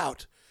yells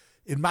out,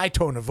 in my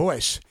tone of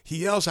voice, he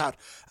yells out,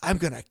 "I'm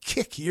going to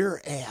kick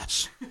your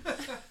ass."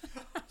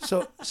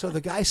 So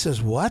the guy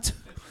says, "What?"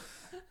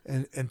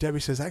 And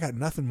Debbie says, "I got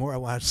nothing more I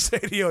want to say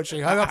to you." And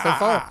she hung up the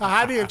phone.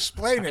 How do you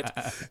explain it?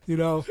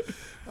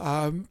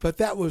 But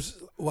that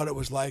was what it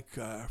was like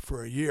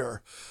for a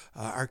year.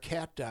 Our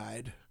cat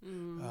died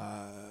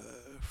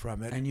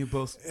from it. And you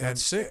both got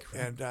sick.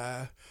 And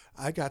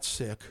I got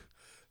sick.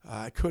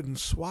 I couldn't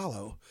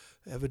swallow.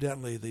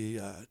 Evidently,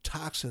 the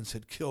toxins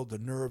had killed the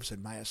nerves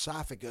in my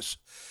esophagus.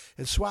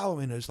 And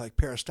swallowing is like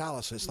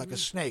peristalsis, like a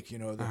snake.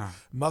 The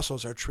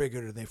muscles are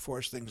triggered and they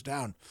force things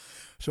down.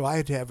 So I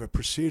had to have a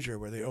procedure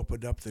where they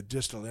opened up the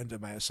distal end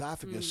of my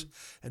esophagus,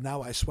 and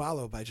now I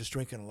swallow by just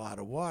drinking a lot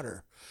of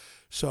water.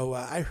 So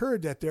I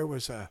heard that there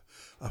was a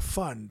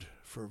fund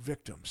for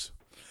victims.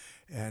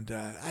 And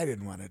I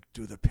didn't want to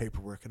do the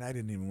paperwork, and I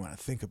didn't even want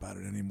to think about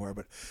it anymore.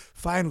 But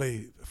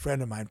finally, a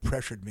friend of mine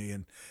pressured me,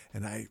 and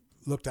I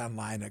looked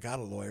online. I got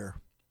a lawyer,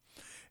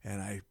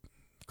 and I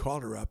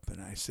called her up,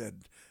 and I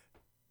said,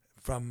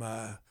 from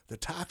the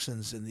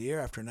toxins in the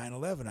air after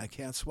 9/11, I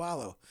can't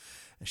swallow.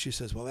 And she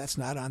says, "Well, that's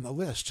not on the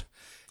list."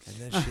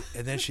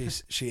 And then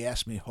she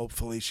asked me,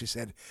 hopefully, she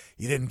said,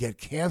 "You didn't get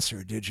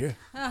cancer, did you?"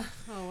 Oh,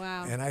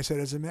 wow. And I said,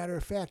 "As a matter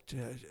of fact,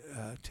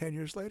 10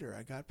 years later,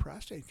 I got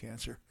prostate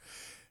cancer."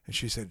 And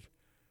she said,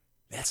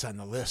 "That's on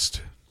the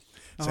list."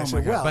 So I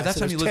said, "Well, by that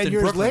time you lived in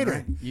Brooklyn, later,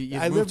 right?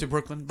 You moved to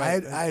Brooklyn by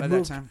that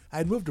time? I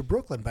had moved to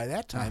Brooklyn by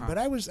that time, but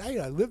I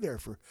lived there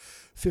for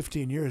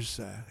 15 years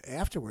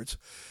afterwards.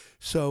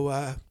 So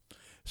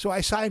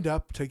I signed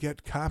up to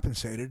get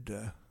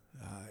compensated,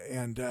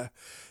 and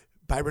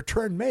by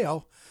return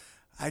mail,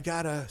 I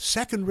got a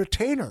second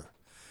retainer.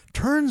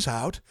 Turns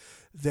out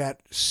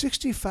that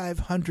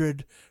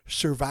 6,500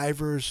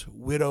 survivors,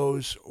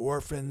 widows,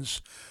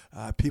 orphans,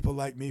 people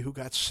like me who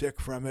got sick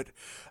from it,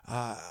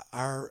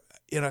 are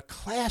in a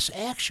class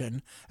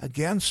action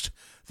against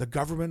the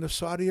government of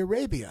Saudi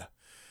Arabia.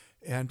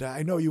 And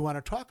I know you want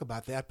to talk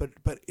about that,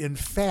 but in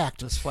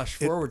fact... Let's flash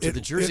forward to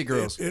the Jersey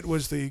Girls. It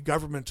was the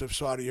government of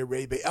Saudi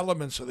Arabia,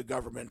 elements of the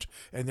government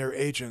and their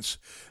agents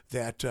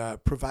that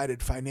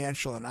provided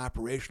financial and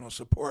operational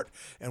support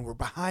and were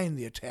behind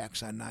the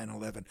attacks on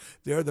 9/11.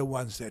 They're the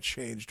ones that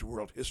changed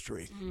world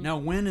history. Now,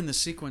 when in the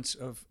sequence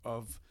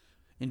of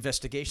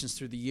investigations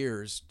through the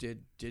years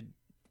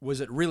was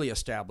it really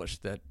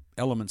established that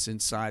elements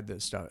inside the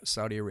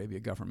Saudi Arabia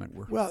government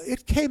were... Well,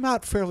 it came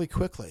out fairly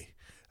quickly.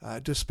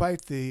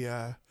 Despite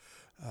the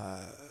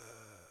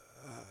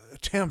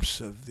attempts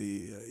of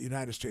the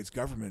United States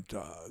government,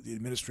 the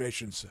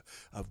administrations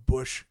of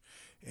Bush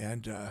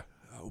and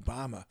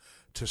Obama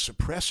to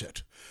suppress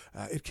it,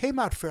 it came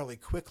out fairly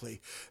quickly.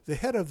 The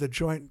head of the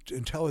Joint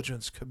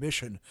Intelligence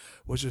Commission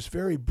was this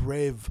very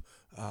brave,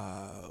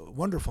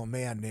 wonderful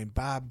man named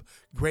Bob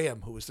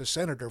Graham, who was the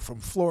senator from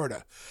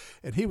Florida,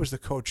 and he was the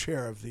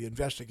co-chair of the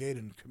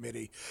investigating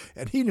committee,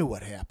 and he knew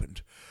what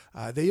happened.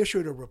 They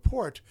issued a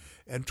report,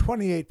 and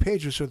 28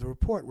 pages of the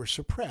report were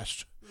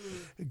suppressed.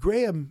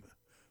 Graham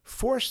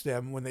forced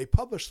them, when they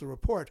published the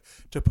report,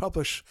 to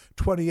publish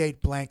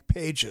 28 blank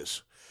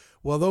pages.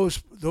 Well,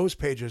 those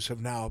pages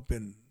have now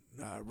been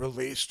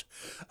released.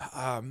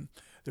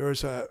 There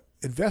was an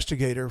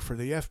investigator for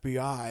the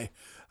FBI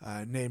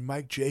named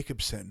Mike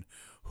Jacobson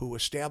who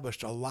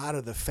established a lot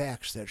of the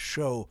facts that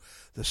show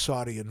the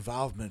Saudi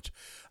involvement.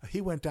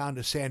 He went down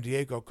to San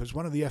Diego because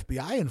one of the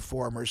FBI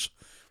informers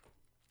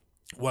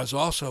was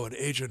also an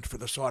agent for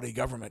the Saudi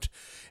government.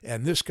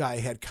 And this guy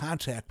had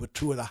contact with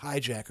two of the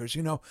hijackers.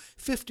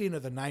 15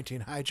 of the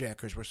 19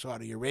 hijackers were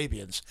Saudi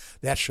Arabians.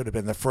 That should have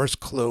been the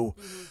first clue.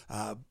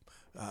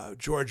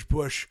 George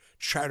Bush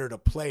chartered a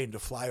plane to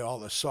fly all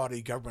the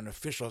Saudi government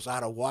officials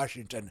out of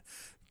Washington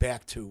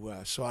back to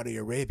Saudi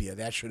Arabia.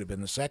 That should have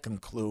been the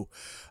second clue.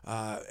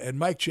 And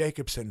Mike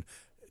Jacobson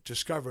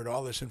discovered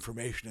all this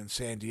information in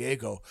San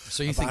Diego.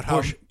 So you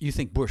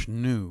think Bush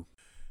knew?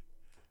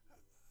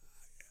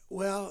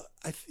 Well,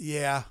 I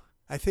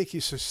think he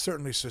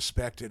certainly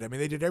suspected. I mean,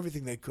 they did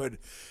everything they could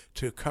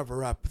to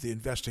cover up the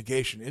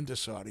investigation into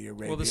Saudi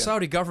Arabia. Well, the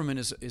Saudi government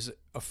is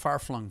a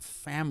far-flung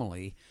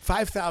family.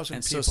 5,000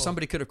 and people. So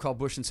somebody could have called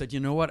Bush and said, you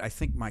know what, I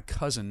think my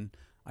cousin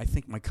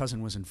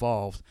was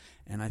involved,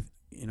 and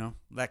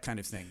that kind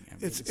of thing. I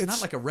mean, it's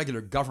not like a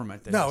regular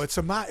government. It's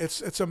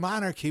a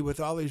monarchy with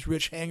all these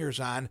rich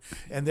hangers-on,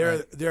 and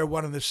they're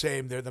one and the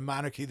same. They're the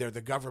monarchy. They're the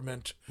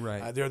government.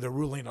 Right. They're the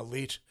ruling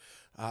elite,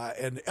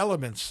 and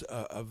elements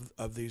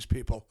of these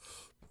people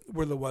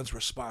were the ones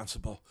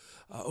responsible.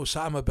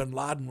 Osama bin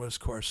Laden was,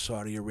 of course,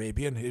 Saudi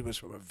Arabian. He was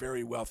from a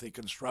very wealthy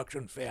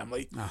construction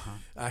family.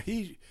 Uh-huh.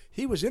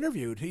 He was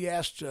interviewed. He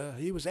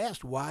was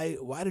asked, why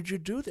did you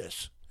do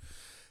this?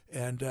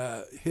 And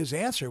his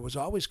answer was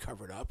always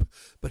covered up,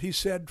 but he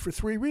said for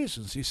three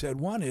reasons. He said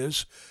one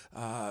is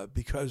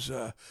because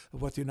of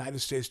what the United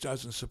States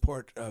does in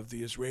support of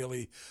the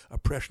Israeli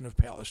oppression of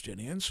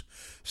Palestinians.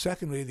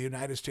 Secondly, the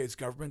United States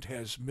government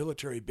has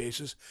military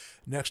bases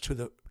next to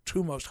the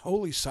two most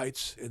holy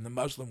sites in the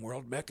Muslim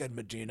world, Mecca and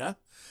Medina.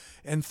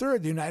 And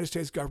third, the United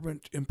States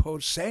government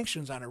imposed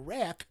sanctions on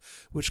Iraq,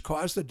 which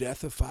caused the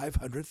death of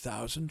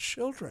 500,000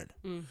 children.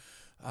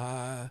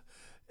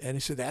 And he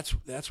said,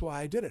 that's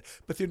why I did it.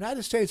 But the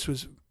United States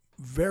was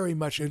very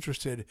much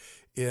interested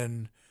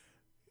in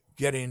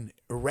getting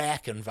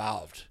Iraq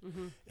involved.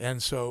 Mm-hmm.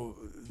 And so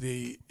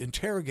the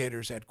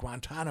interrogators at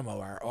Guantanamo,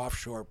 our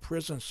offshore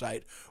prison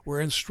site, were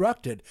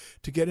instructed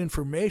to get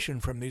information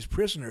from these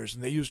prisoners,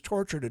 and they used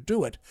torture to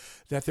do it,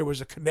 that there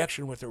was a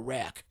connection with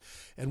Iraq.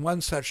 And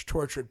one such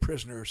tortured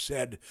prisoner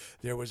said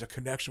there was a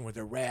connection with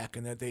Iraq,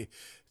 and that they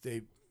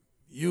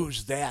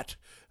used that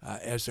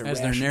as their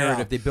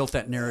narrative. They built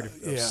that narrative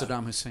of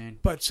Saddam Hussein.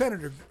 But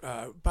Senator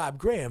Bob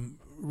Graham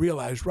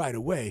realized right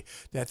away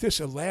that this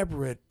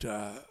elaborate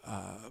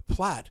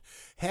plot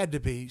had to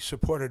be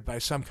supported by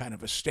some kind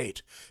of a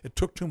state. It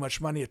took too much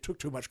money. It took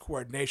too much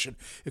coordination.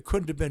 It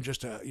couldn't have been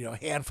just a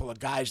handful of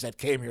guys that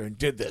came here and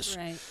did this.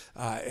 Right.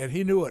 And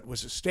he knew it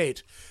was a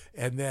state.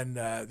 And then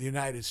the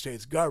United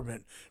States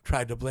government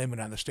tried to blame it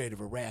on the state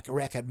of Iraq.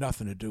 Iraq had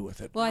nothing to do with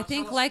it. Well, I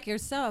think like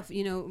yourself,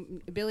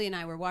 Billy and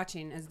I were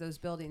watching as those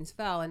buildings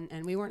fell,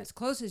 and we weren't as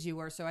close as you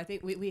were, so I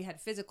think we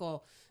had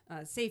physical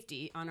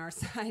safety on our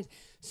side.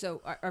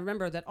 So I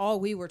remember that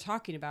all we were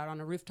talking about on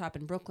a rooftop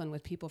in Brooklyn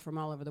with people from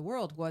all over the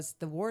world was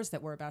the wars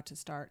that were about to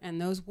start. And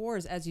those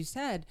wars, as you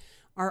said,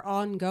 are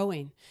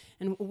ongoing.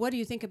 And what do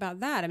you think about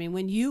that? I mean,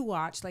 when you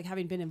watch, like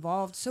having been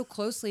involved so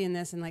closely in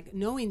this and like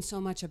knowing so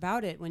much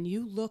about it, when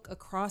you look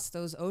across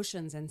those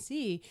oceans and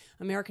see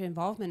American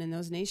involvement in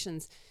those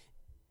nations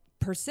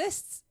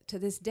persists to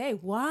this day,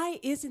 why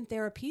isn't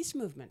there a peace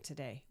movement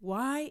today?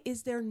 Why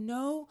is there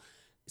no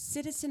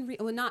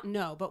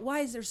why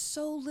is there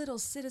so little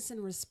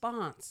citizen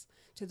response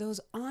to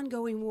those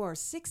ongoing wars?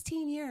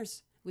 16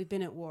 years we've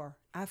been at war.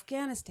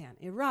 Afghanistan,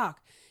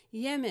 Iraq,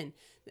 Yemen,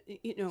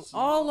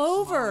 all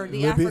over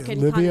the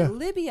African continent.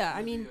 Libya.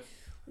 I mean,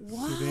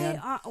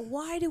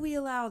 why do we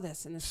allow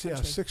this in this country?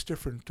 Yeah, 6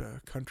 different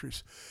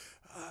countries.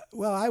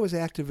 Well, I was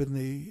active in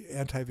the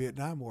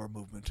anti-Vietnam War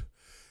movement,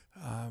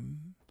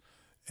 and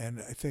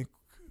I think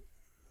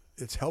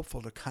it's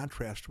helpful to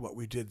contrast what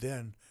we did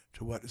then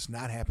to what is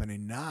not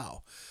happening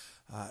now.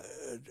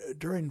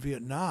 During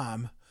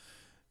Vietnam,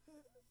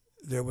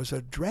 there was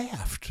a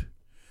draft.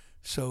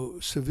 So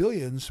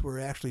civilians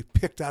were actually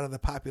picked out of the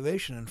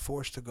population and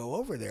forced to go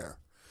over there.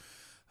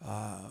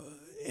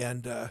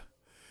 The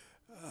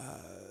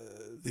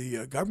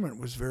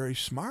government was very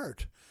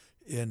smart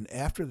in,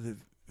 after the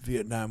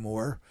Vietnam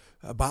War,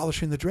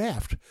 abolishing the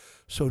draft.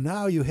 So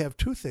now you have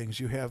two things.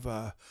 You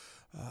have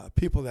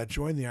people that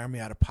join the army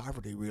out of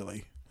poverty,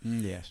 really.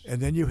 Yes.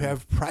 And then you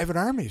have private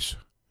armies.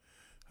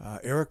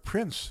 Eric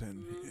Prince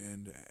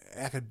and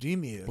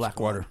academia.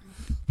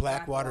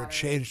 Blackwater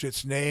changed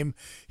its name.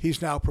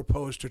 He's now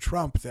proposed to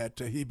Trump that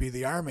he be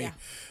the army.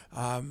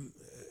 Yeah.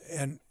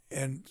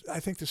 And I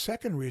think the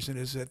second reason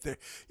is that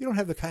you don't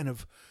have the kind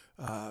of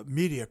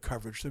media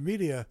coverage. The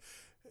media,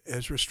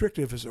 as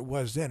restrictive as it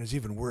was then, is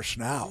even worse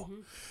now.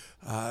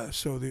 Mm-hmm.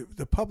 So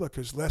the public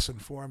is less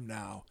informed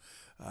now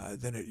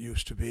than it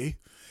used to be.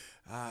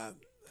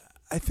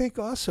 I think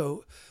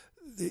also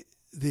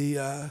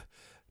there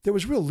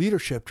was real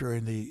leadership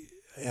during the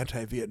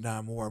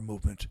anti-Vietnam War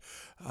movement.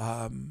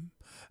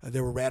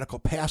 There were radical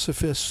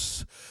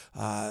pacifists.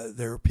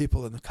 There were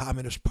people in the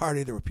Communist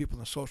Party. There were people in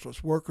the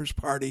Socialist Workers'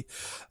 Party.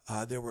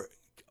 There were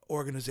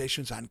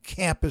organizations on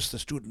campus, the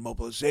Student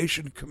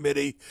Mobilization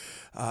Committee.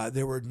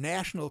 There were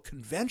national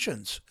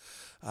conventions.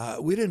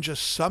 We didn't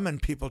just summon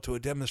people to a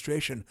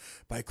demonstration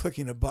by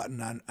clicking a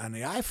button on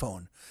the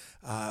iPhone.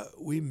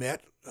 We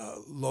met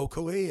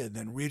locally and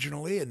then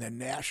regionally and then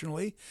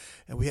nationally,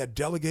 and we had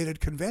delegated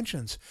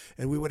conventions,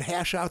 and we would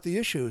hash out the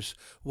issues.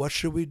 What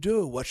should we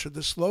do? What should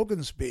the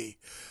slogans be?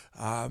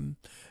 And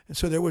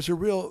so there was a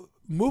real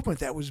movement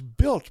that was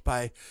built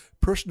by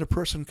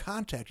person-to-person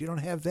contact. You don't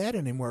have that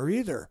anymore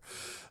either.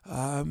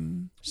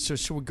 So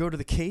shall we go to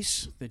the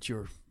case that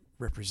you're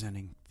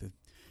representing, the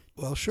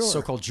sure.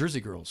 so-called Jersey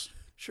Girls?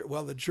 Sure.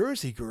 Well, the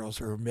Jersey Girls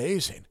are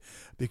amazing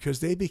because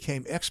they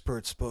became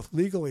experts both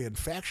legally and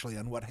factually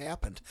on what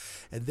happened.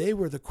 And they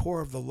were the core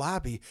of the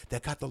lobby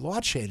that got the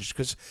law changed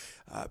because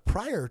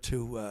prior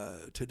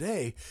to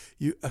today,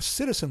 a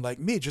citizen like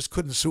me just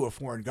couldn't sue a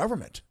foreign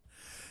government.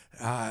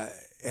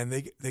 And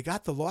they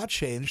got the law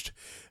changed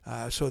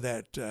so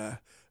that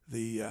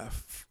the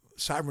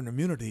sovereign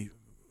immunity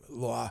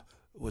law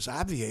was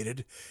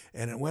obviated,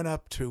 and it went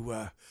up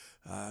to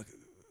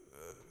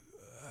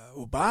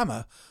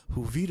Obama,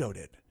 who vetoed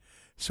it.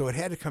 So it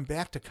had to come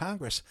back to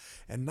Congress,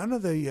 and none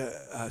of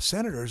the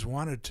senators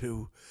wanted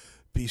to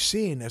be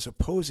seen as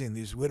opposing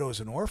these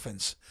widows and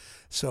orphans.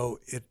 So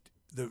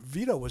the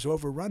veto was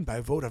overrun by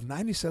a vote of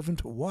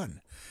 97-1.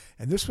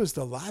 And this was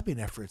the lobbying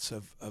efforts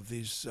of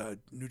these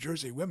New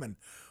Jersey women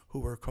who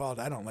were called,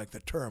 I don't like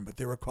the term, but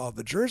they were called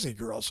the Jersey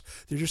Girls.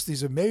 They're just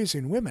these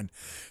amazing women.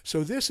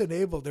 So this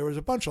enabled, there was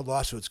a bunch of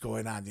lawsuits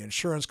going on, the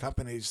insurance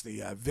companies,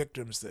 the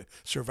victims, the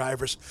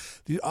survivors.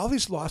 All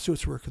these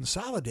lawsuits were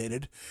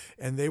consolidated,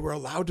 and they were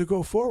allowed to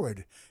go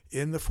forward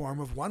in the form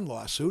of one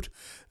lawsuit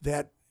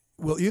that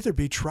will either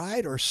be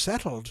tried or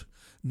settled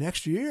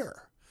next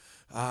year.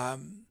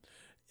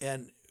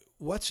 And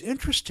what's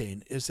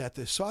interesting is that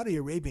the Saudi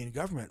Arabian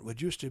government,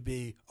 which used to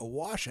be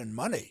awash in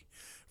money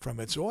from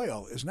its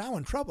oil, is now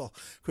in trouble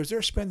because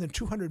they're spending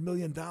 $200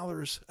 million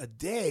a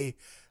day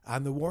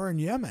on the war in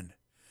Yemen.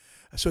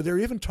 So they're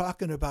even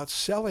talking about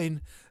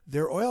selling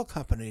their oil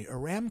company,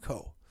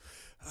 Aramco.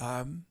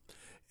 And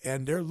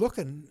they're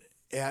looking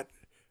at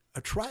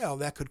a trial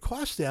that could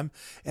cost them.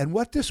 And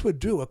what this would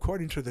do,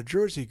 according to the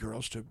Jersey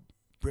Girls, to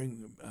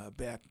bring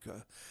back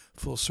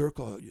full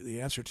circle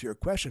the answer to your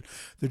question,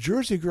 the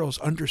Jersey Girls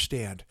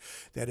understand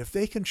that if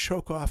they can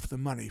choke off the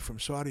money from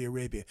Saudi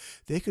Arabia,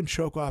 they can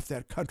choke off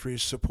that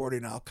country's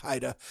supporting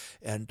Al-Qaeda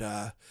and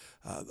the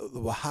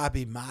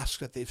Wahhabi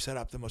mosque that they've set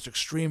up, the most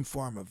extreme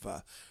form of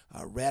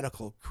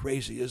radical,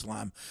 crazy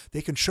Islam.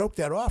 They can choke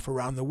that off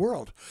around the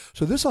world.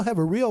 So this will have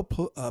a real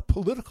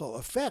political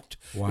effect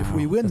if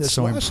we win this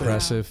lawsuit. That's so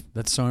impressive.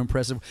 That's so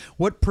impressive.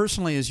 What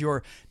personally is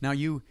your... Now,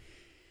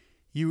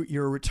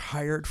 You're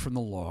retired from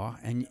the law,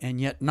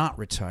 and yet not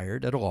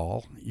retired at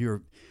all.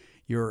 I'm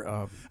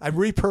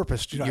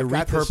repurposed. You're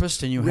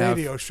repurposed, and you have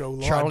radio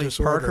show, Charlie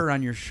Parker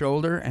on your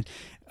shoulder, and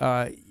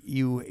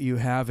you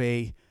have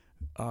a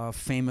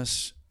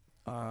famous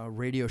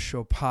radio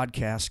show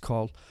podcast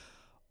called,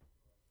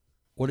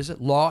 what is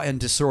it? Law and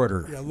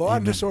Disorder. Yeah,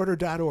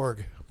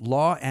 lawanddisorder.org.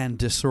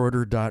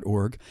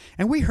 Lawanddisorder.org.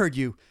 And we heard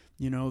you.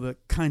 You know, the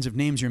kinds of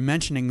names you're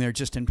mentioning there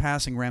just in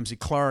passing, Ramsey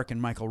Clark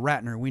and Michael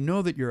Ratner. We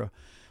know that you're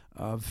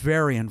a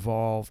very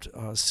involved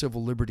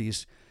civil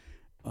liberties,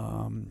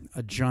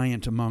 a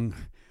giant among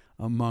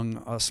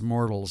us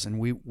mortals, and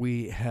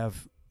we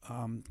have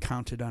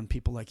counted on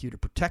people like you to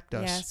protect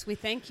us. Yes, we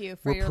thank you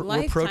for your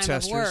lifetime we're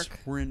protesters. Of work.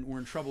 We're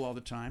in trouble all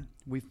the time.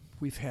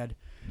 We've had.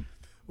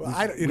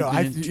 Well,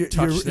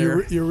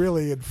 you're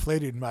really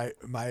inflating my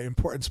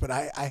importance, but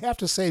I have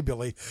to say,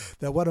 Billy,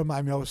 that one of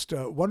my most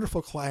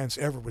wonderful clients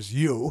ever was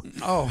you.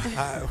 Oh,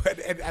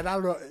 and I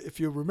don't know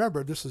if you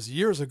remember, this was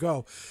years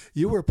ago.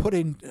 You were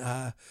putting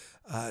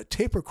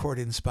tape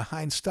recordings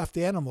behind stuffed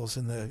animals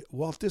in the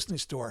Walt Disney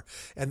Store,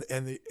 and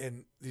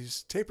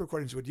these tape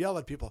recordings would yell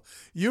at people,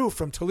 "You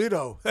from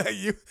Toledo,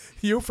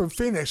 you from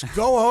Phoenix,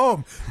 go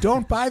home,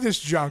 don't buy this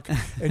junk,"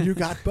 and you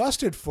got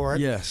busted for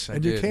it. Yes,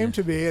 and you came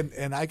to me,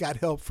 and I got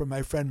help from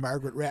my friend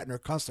Margaret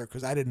Ratner-Kunstler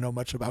because I didn't know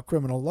much about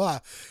criminal law,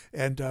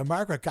 and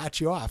Margaret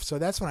got you off. So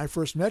that's when I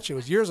first met you. It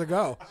was years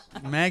ago.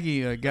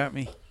 Maggie got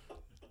me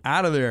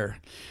out of there.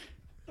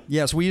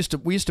 Yes, we used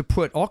to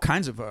put all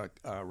kinds of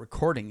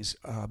recordings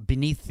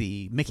beneath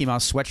the Mickey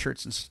Mouse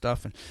sweatshirts and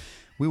stuff, and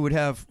we would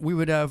have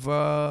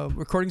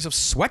recordings of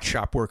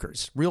sweatshop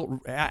workers,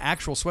 real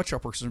actual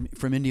sweatshop workers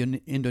from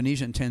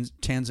Indonesia and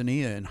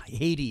Tanzania and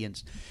Haiti,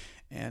 and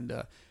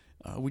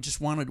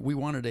we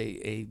wanted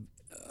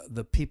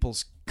the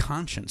people's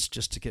conscience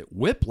just to get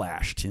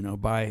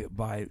whiplashed,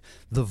 by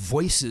the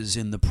voices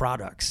in the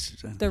products.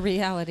 The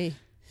reality.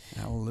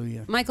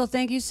 Hallelujah. Michael,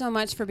 thank you so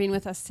much for being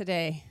with us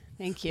today.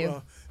 Thank you.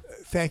 Well,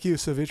 thank you,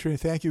 Savitri, and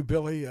thank you,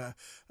 Billy.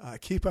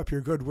 Keep up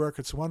your good work.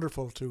 It's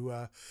wonderful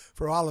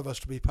for all of us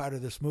to be part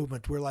of this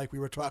movement. We're like we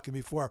were talking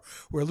before.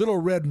 We're little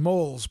red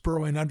moles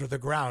burrowing under the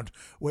ground,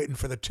 waiting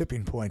for the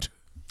tipping point.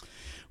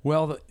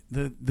 Well,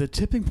 the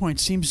tipping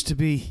point seems to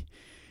be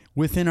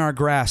within our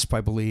grasp,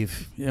 I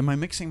believe. Am I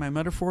mixing my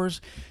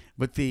metaphors?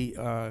 But the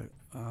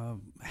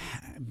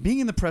being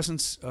in the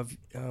presence of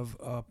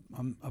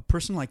a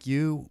person like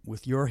you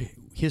with your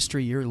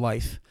history, your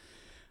life,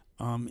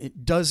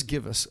 it does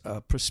give us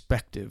a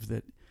perspective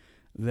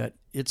that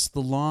it's the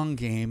long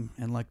game,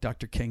 and like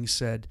Dr. King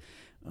said,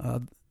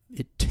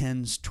 it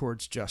tends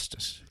towards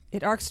justice.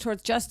 It arcs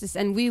towards justice,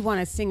 and we want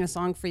to sing a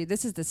song for you.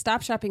 This is the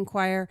Stop Shopping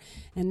Choir,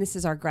 and this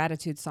is our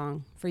gratitude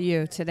song for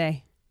you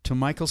today. To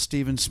Michael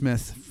Stephen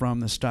Smith from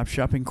the Stop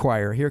Shopping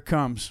Choir, here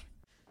comes.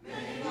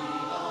 Many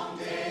long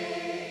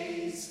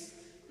days,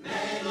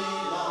 many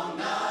long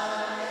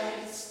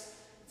nights,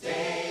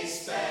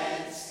 days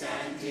spent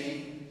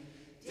standing,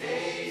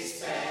 days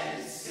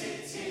spent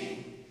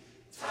sitting,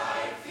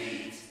 tired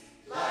feet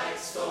like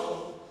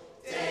stone,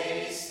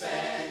 days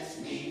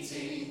spent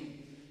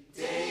meeting,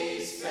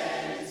 days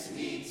spent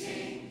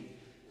meeting,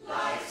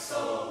 like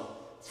so,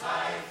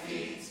 tired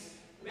feet,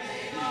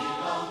 many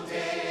long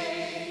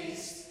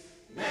days,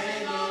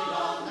 many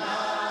long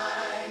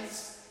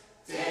nights,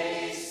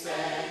 days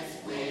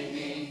spent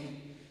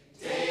winning,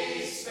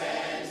 days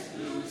spent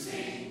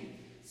losing,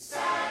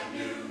 sad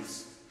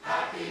news,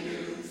 happy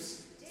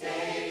news,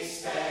 days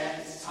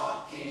spent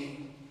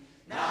talking,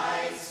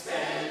 nights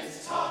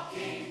spent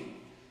talking,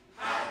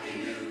 happy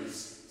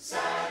news,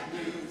 sad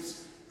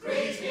news,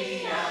 greet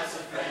me as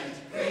a friend,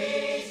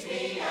 greet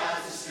me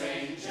as a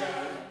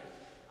stranger,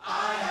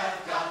 I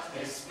have got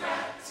this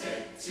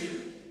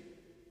gratitude,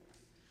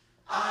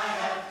 I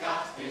have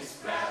got this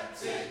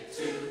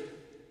gratitude,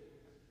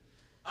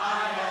 I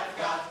have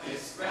got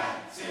this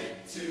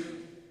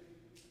gratitude.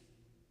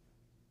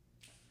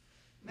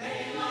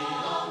 Many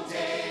long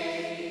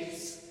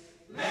days,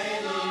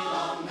 many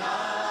long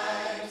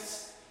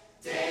nights,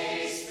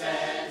 days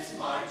spent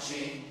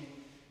marching,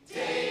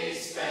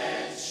 days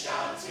spent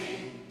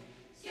shouting,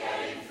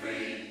 getting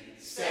free,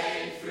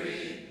 staying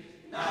free,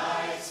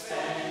 nights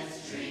spent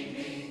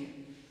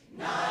dreaming,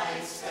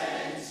 nights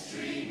spent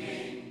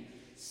dreaming,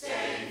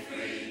 staying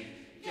free,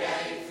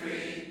 getting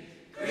free,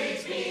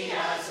 greet me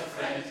as a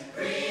friend,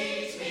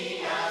 greet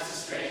me as a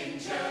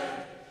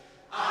stranger,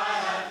 I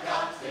have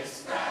got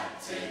this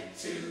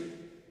gratitude,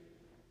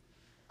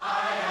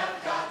 I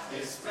have got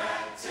this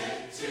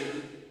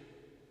gratitude,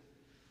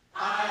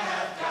 I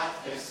have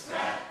got this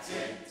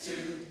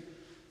gratitude,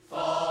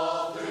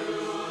 fall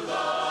through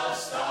the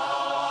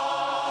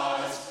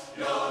stars,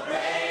 your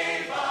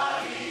brave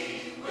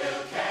body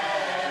will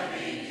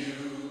carry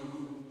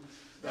you,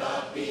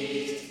 the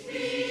beat,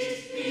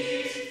 beat,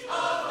 beat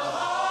of the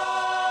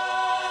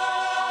heart,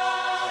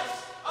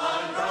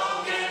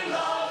 unbroken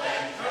love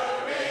and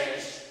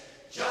courage,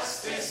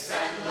 justice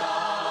and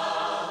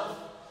love,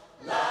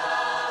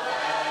 love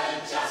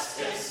and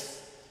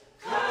justice,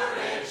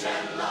 courage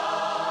and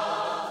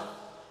love,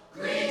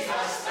 greet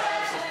us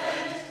as a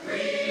friend,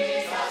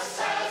 greet us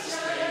as a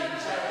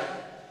stranger,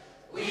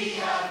 we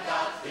have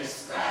got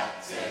this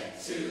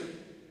gratitude,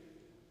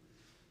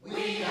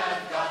 we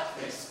have got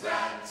this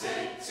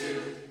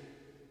gratitude,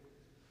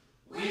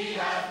 we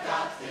have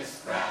got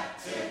this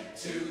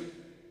gratitude.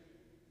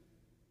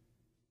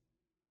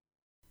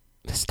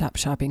 The Stop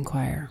Shopping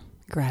Choir,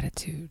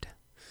 gratitude.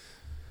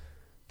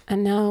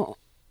 And now,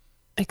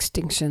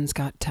 Extinction's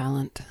Got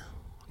Talent.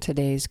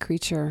 Today's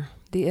creature,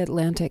 the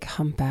Atlantic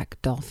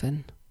humpback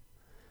dolphin.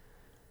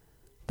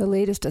 The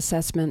latest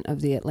assessment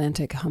of the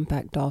Atlantic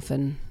humpback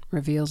dolphin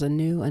reveals a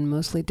new and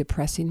mostly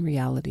depressing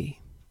reality.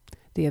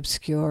 The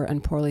obscure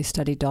and poorly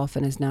studied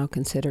dolphin is now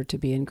considered to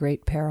be in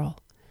great peril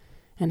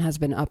and has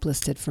been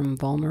uplisted from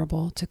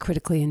vulnerable to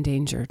critically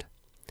endangered.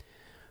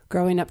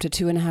 Growing up to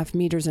 2.5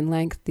 meters in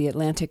length, the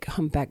Atlantic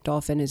humpback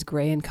dolphin is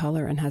gray in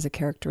color and has a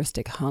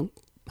characteristic hump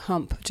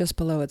just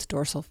below its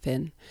dorsal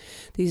fin.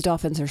 These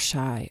dolphins are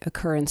shy,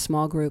 occur in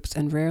small groups,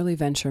 and rarely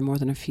venture more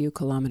than a few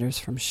kilometers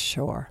from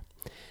shore.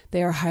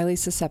 They are highly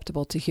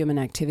susceptible to human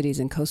activities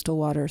in coastal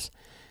waters,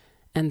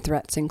 and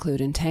threats include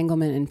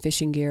entanglement in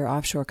fishing gear,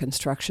 offshore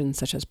construction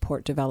such as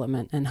port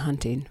development, and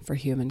hunting for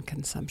human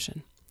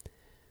consumption.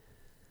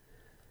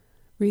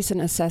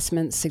 Recent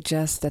assessments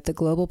suggest that the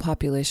global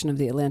population of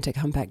the Atlantic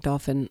humpback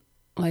dolphin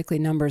likely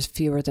numbers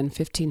fewer than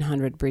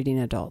 1,500 breeding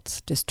adults,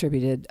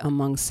 distributed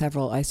among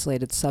several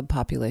isolated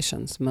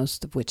subpopulations,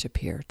 most of which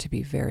appear to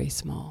be very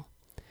small.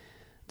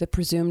 The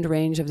presumed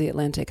range of the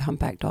Atlantic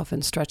humpback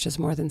dolphin stretches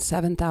more than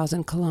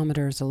 7,000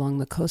 kilometers along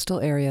the coastal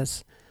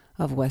areas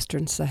of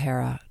Western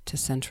Sahara to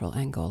central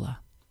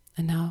Angola.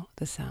 And now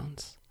the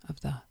sounds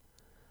of the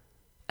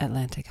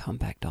Atlantic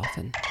humpback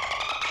dolphin.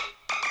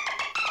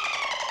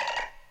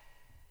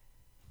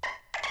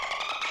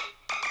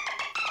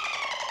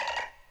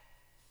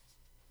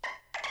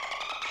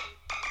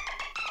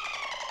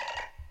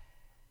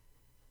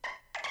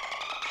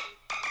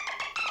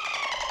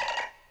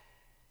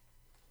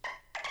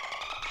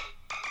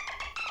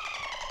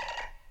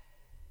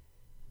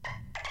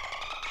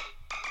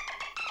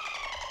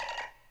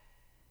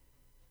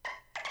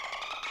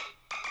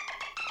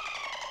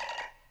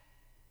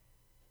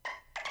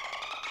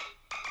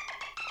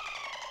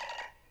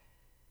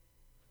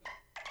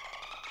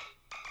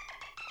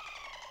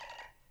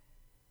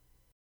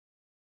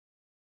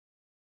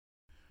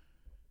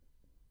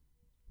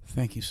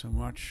 Thank you so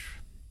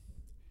much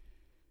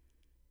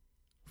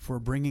for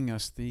bringing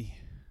us the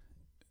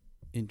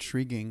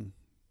intriguing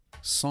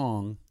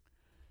song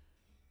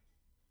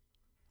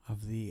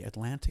of the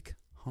Atlantic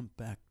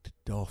humpbacked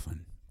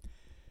dolphin.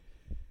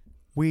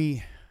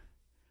 We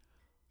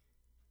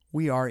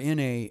We are in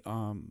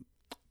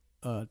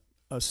a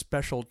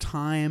special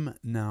time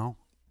now,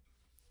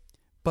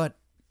 but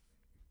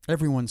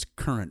everyone's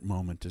current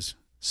moment is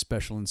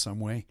special in some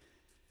way.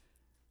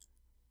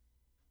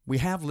 We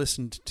have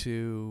listened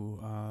to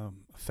a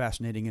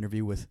fascinating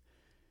interview with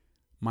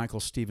Michael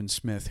Stephen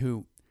Smith,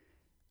 who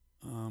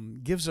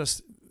gives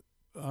us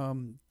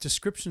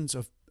descriptions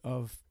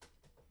of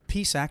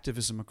peace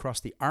activism across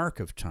the arc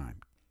of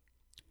time,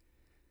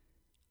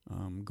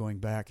 going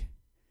back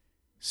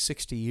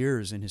 60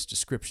 years in his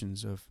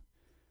descriptions of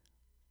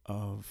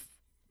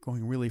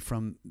going really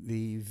from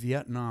the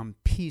Vietnam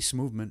peace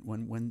movement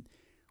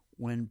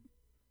when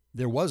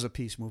there was a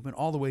peace movement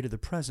all the way to the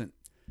present,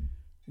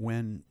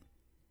 when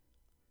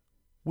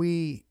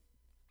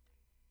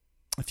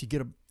if you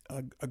get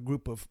a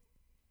group of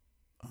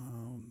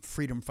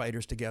freedom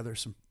fighters together,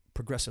 some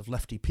progressive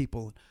lefty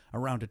people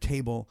around a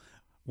table,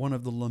 one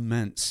of the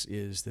laments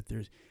is that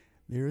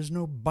there is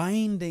no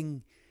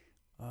binding,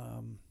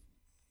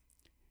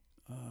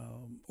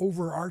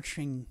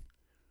 overarching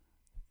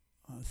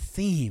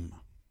theme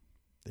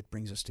that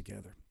brings us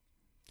together.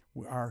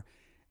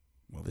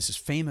 This is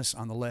famous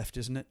on the left,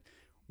 isn't it?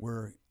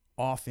 We're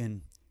off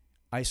in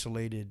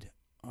isolated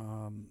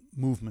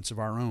movements of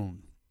our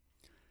own,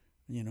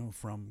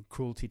 from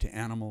cruelty to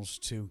animals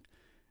to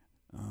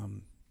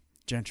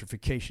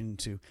gentrification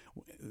to,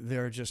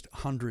 there are just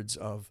hundreds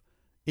of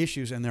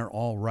issues, and they're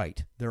all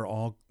right. They're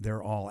all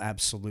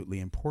absolutely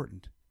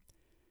important.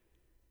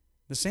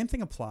 The same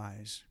thing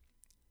applies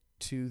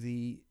to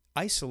the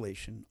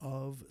isolation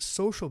of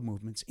social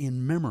movements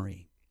in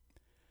memory.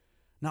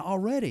 Now,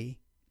 already,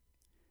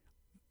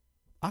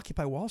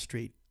 Occupy Wall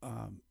Street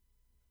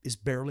is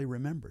barely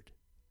remembered.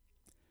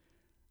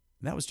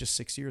 That was just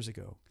 6 years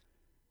ago.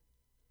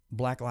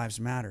 Black Lives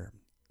Matter.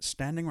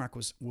 Standing Rock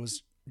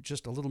was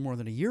just a little more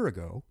than a year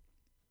ago.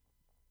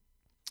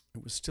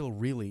 It was still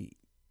really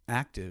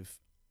active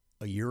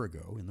a year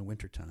ago in the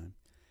wintertime.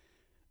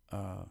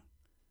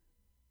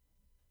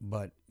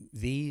 But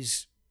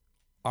these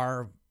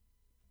are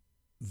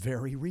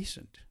very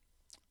recent,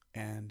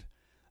 and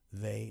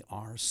they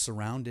are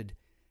surrounded,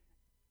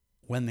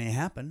 when they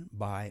happen,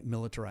 by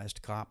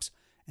militarized cops,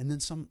 and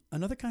then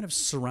another kind of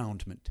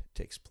surroundment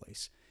takes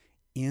place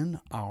in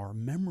our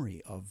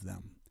memory of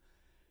them.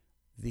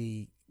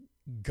 The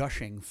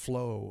gushing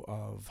flow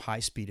of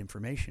high-speed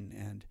information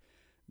and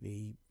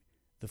the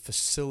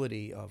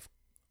facility of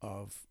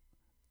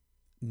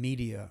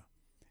media,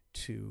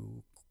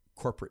 to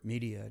corporate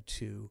media,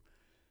 to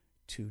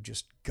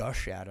just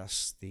gush at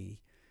us the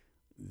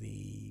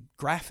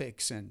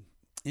graphics and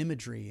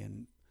imagery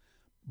and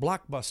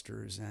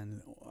blockbusters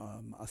and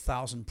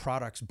 1,000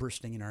 products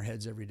bursting in our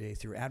heads every day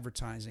through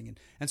advertising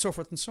and so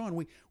forth and so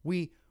on.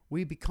 We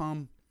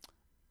become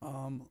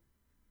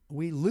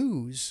we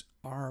lose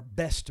our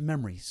best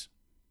memories.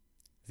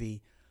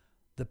 The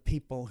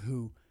people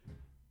who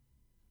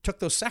took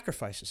those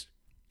sacrifices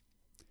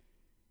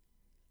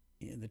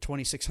in the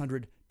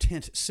 2,600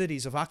 tent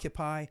cities of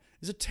Occupy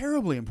is a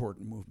terribly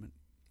important movement.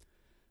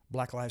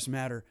 Black Lives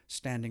Matter,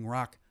 Standing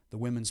Rock, the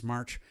Women's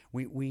March.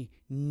 We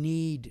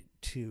need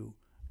to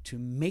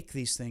make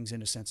these things,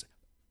 in a sense,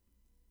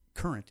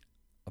 current,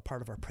 a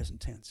part of our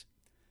present tense.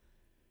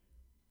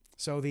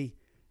 So the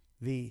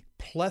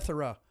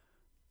plethora,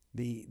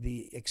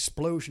 the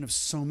explosion of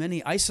so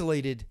many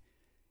isolated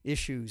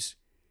issues,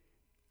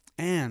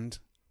 and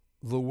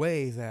the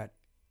way that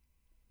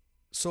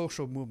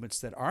social movements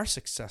that are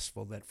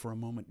successful, that for a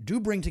moment do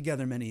bring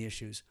together many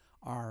issues,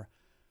 are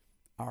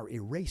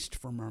erased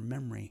from our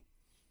memory.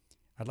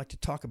 I'd like to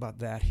talk about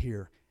that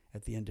here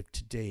at the end of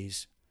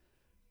today's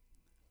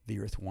The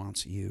Earth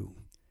Wants You.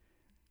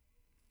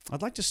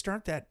 I'd like to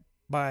start that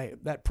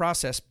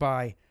process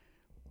by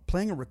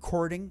playing a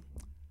recording.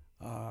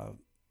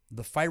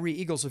 The Fiery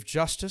Eagles of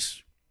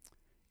Justice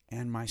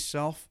and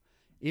myself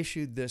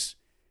issued this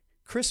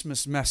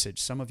Christmas message.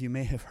 Some of you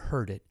may have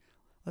heard it.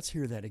 Let's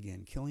hear that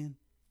again. Killian?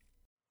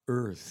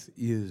 Earth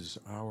is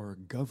our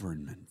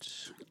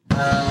government.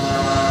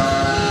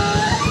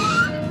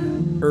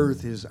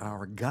 Earth is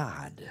our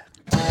God.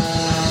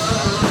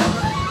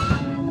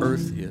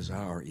 Earth is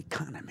our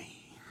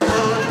economy.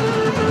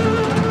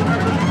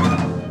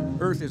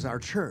 Earth is our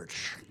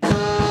church.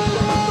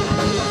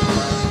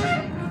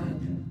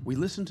 We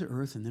listen to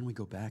Earth, and then we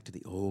go back to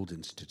the old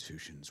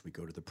institutions. We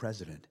go to the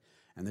president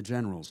and the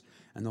generals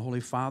and the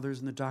holy fathers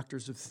and the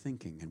doctors of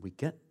thinking, and we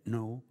get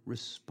no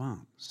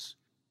response.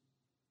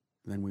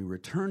 Then we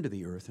return to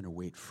the earth and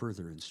await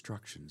further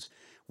instructions.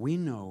 We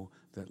know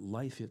that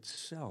life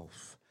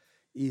itself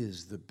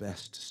is the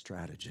best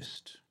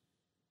strategist.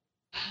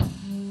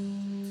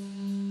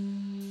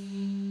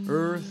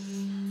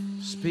 Earth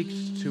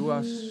speaks to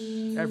us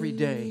every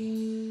day.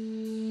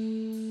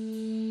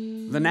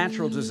 The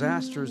natural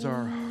disasters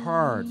are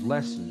hard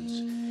lessons.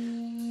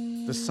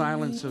 The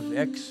silence of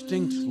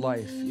extinct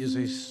life is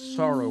a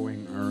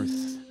sorrowing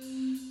earth.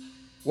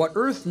 What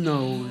Earth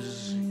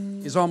knows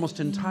is almost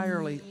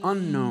entirely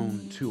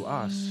unknown to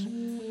us.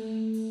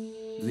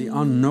 The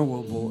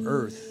unknowable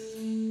Earth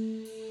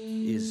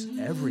is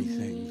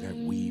everything that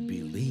we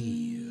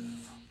believe.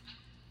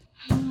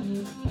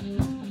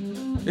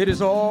 It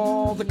is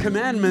all the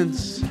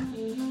commandments.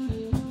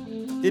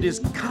 It is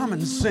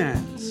common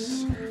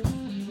sense.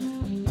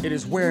 It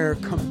is where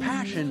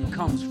compassion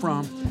comes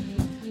from.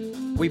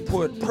 We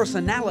put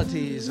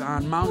personalities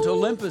on Mount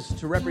Olympus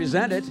to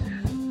represent it.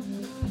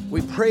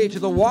 We pray to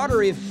the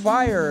watery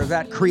fire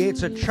that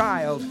creates a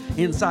child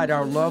inside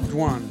our loved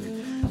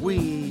one.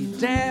 We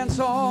dance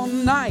all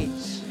night.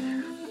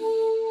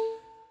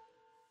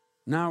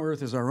 Now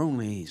Earth is our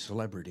only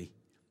celebrity.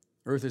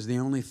 Earth is the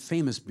only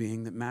famous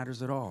being that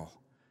matters at all.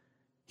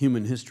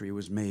 Human history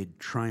was made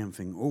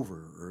triumphing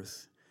over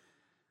Earth.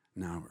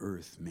 Now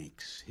Earth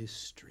makes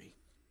history.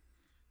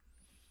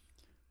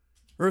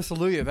 Earth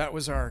Hallelujah, that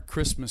was our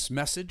Christmas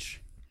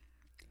message.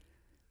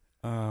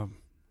 The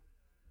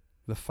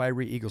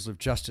Fiery Eagles of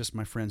Justice,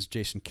 my friends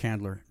Jason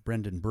Candler,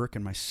 Brendan Burke,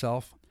 and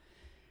myself,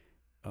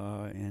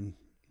 and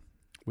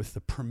with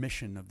the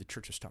permission of the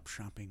Church of Stop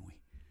Shopping,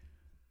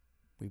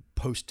 we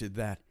posted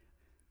that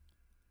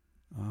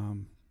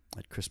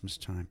at Christmas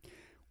time.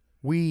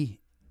 We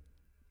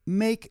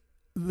make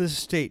the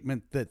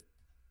statement that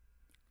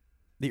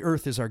the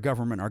earth is our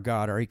government, our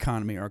God, our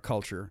economy, our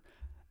culture,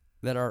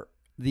 that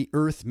the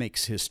earth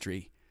makes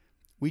history.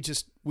 We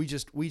just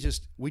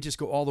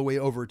go all the way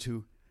over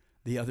to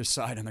the other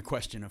side on the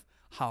question of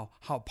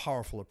how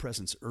powerful a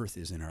presence earth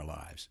is in our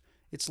lives.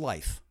 It's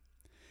life.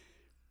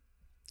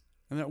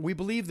 And that we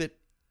believe that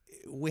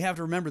we have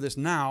to remember this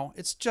now.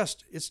 It's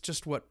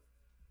just what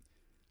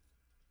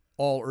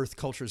all earth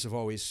cultures have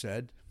always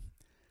said.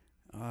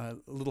 A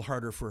little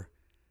harder for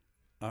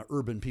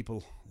urban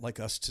people like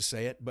us to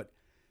say it, but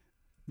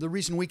the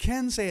reason we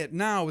can say it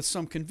now with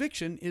some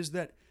conviction is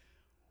that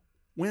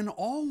when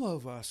all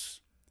of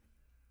us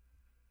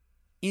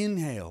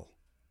inhale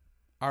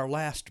our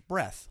last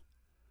breath,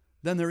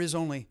 then there's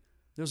only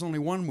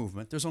one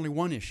movement, there's only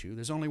one issue,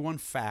 there's only one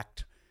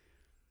fact,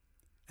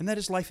 and that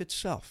is life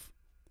itself.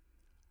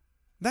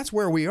 That's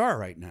where we are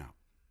right now.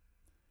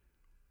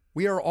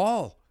 We are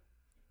all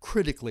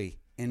critically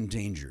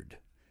endangered.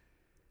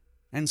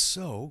 And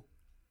so,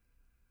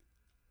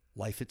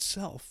 life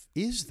itself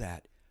is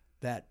that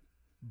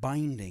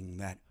binding,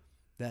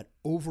 that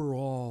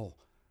overall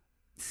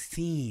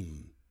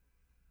theme,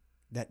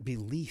 that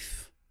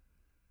belief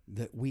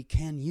that we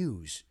can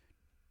use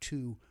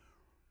to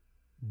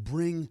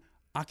bring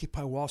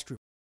Occupy Wall Street,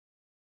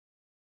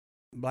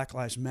 Black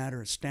Lives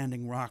Matter,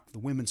 Standing Rock, the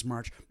Women's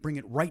March, bring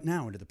it right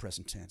now into the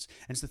present tense.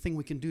 And it's the thing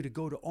we can do to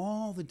go to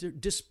all the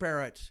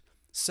disparate,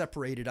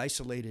 separated,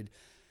 isolated,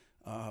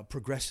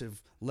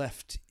 progressive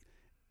left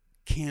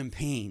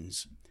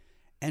campaigns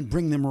and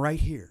bring them right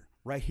here,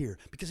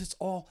 because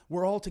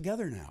we're all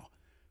together now.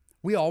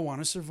 We all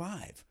want to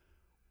survive.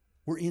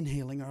 We're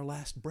inhaling our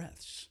last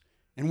breaths.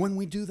 And when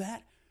we do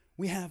that,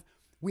 we have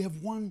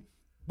one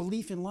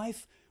belief in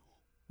life.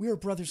 We are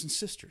brothers and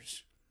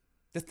sisters.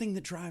 The thing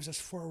that drives us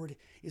forward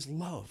is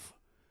love.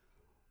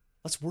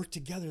 Let's work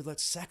together.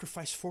 Let's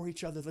sacrifice for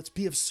each other. Let's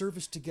be of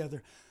service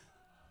together.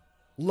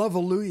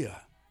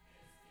 Love-alleluia.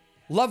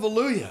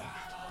 Love-alleluia.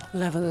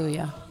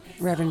 Love-alleluia.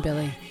 Reverend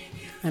Billy,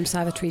 I'm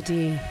Savitri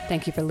D.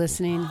 Thank you for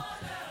listening.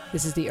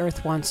 This is The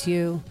Earth Wants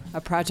You,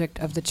 a project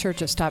of the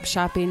Church of Stop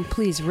Shopping.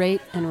 Please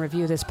rate and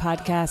review this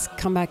podcast.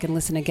 Come back and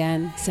listen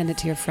again. Send it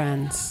to your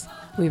friends.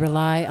 We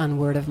rely on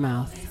word of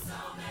mouth.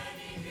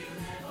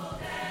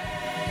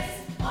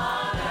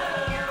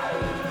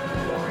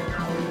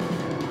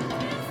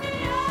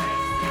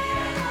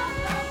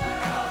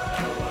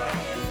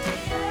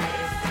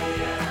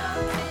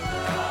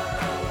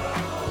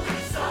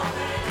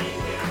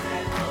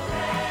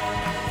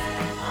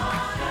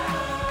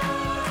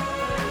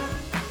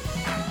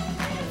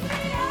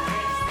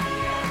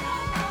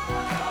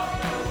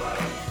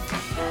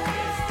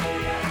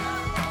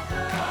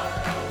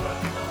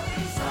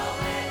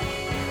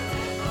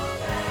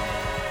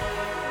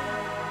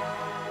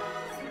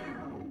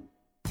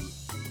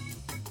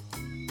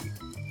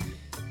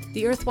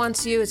 The Earth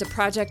Wants You is a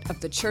project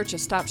of the Church of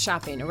Stop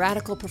Shopping, a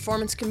radical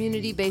performance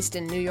community based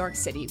in New York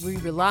City. We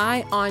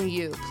rely on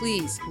you.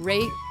 Please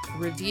rate,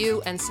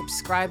 review, and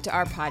subscribe to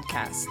our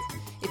podcast.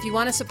 If you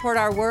want to support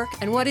our work,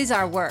 and what is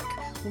our work?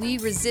 We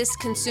resist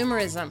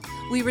consumerism.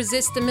 We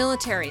resist the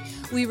military.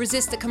 We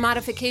resist the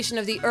commodification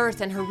of the earth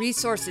and her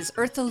resources.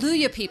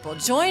 Earth-alleluia, people.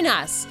 Join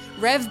us.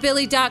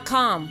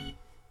 RevBilly.com.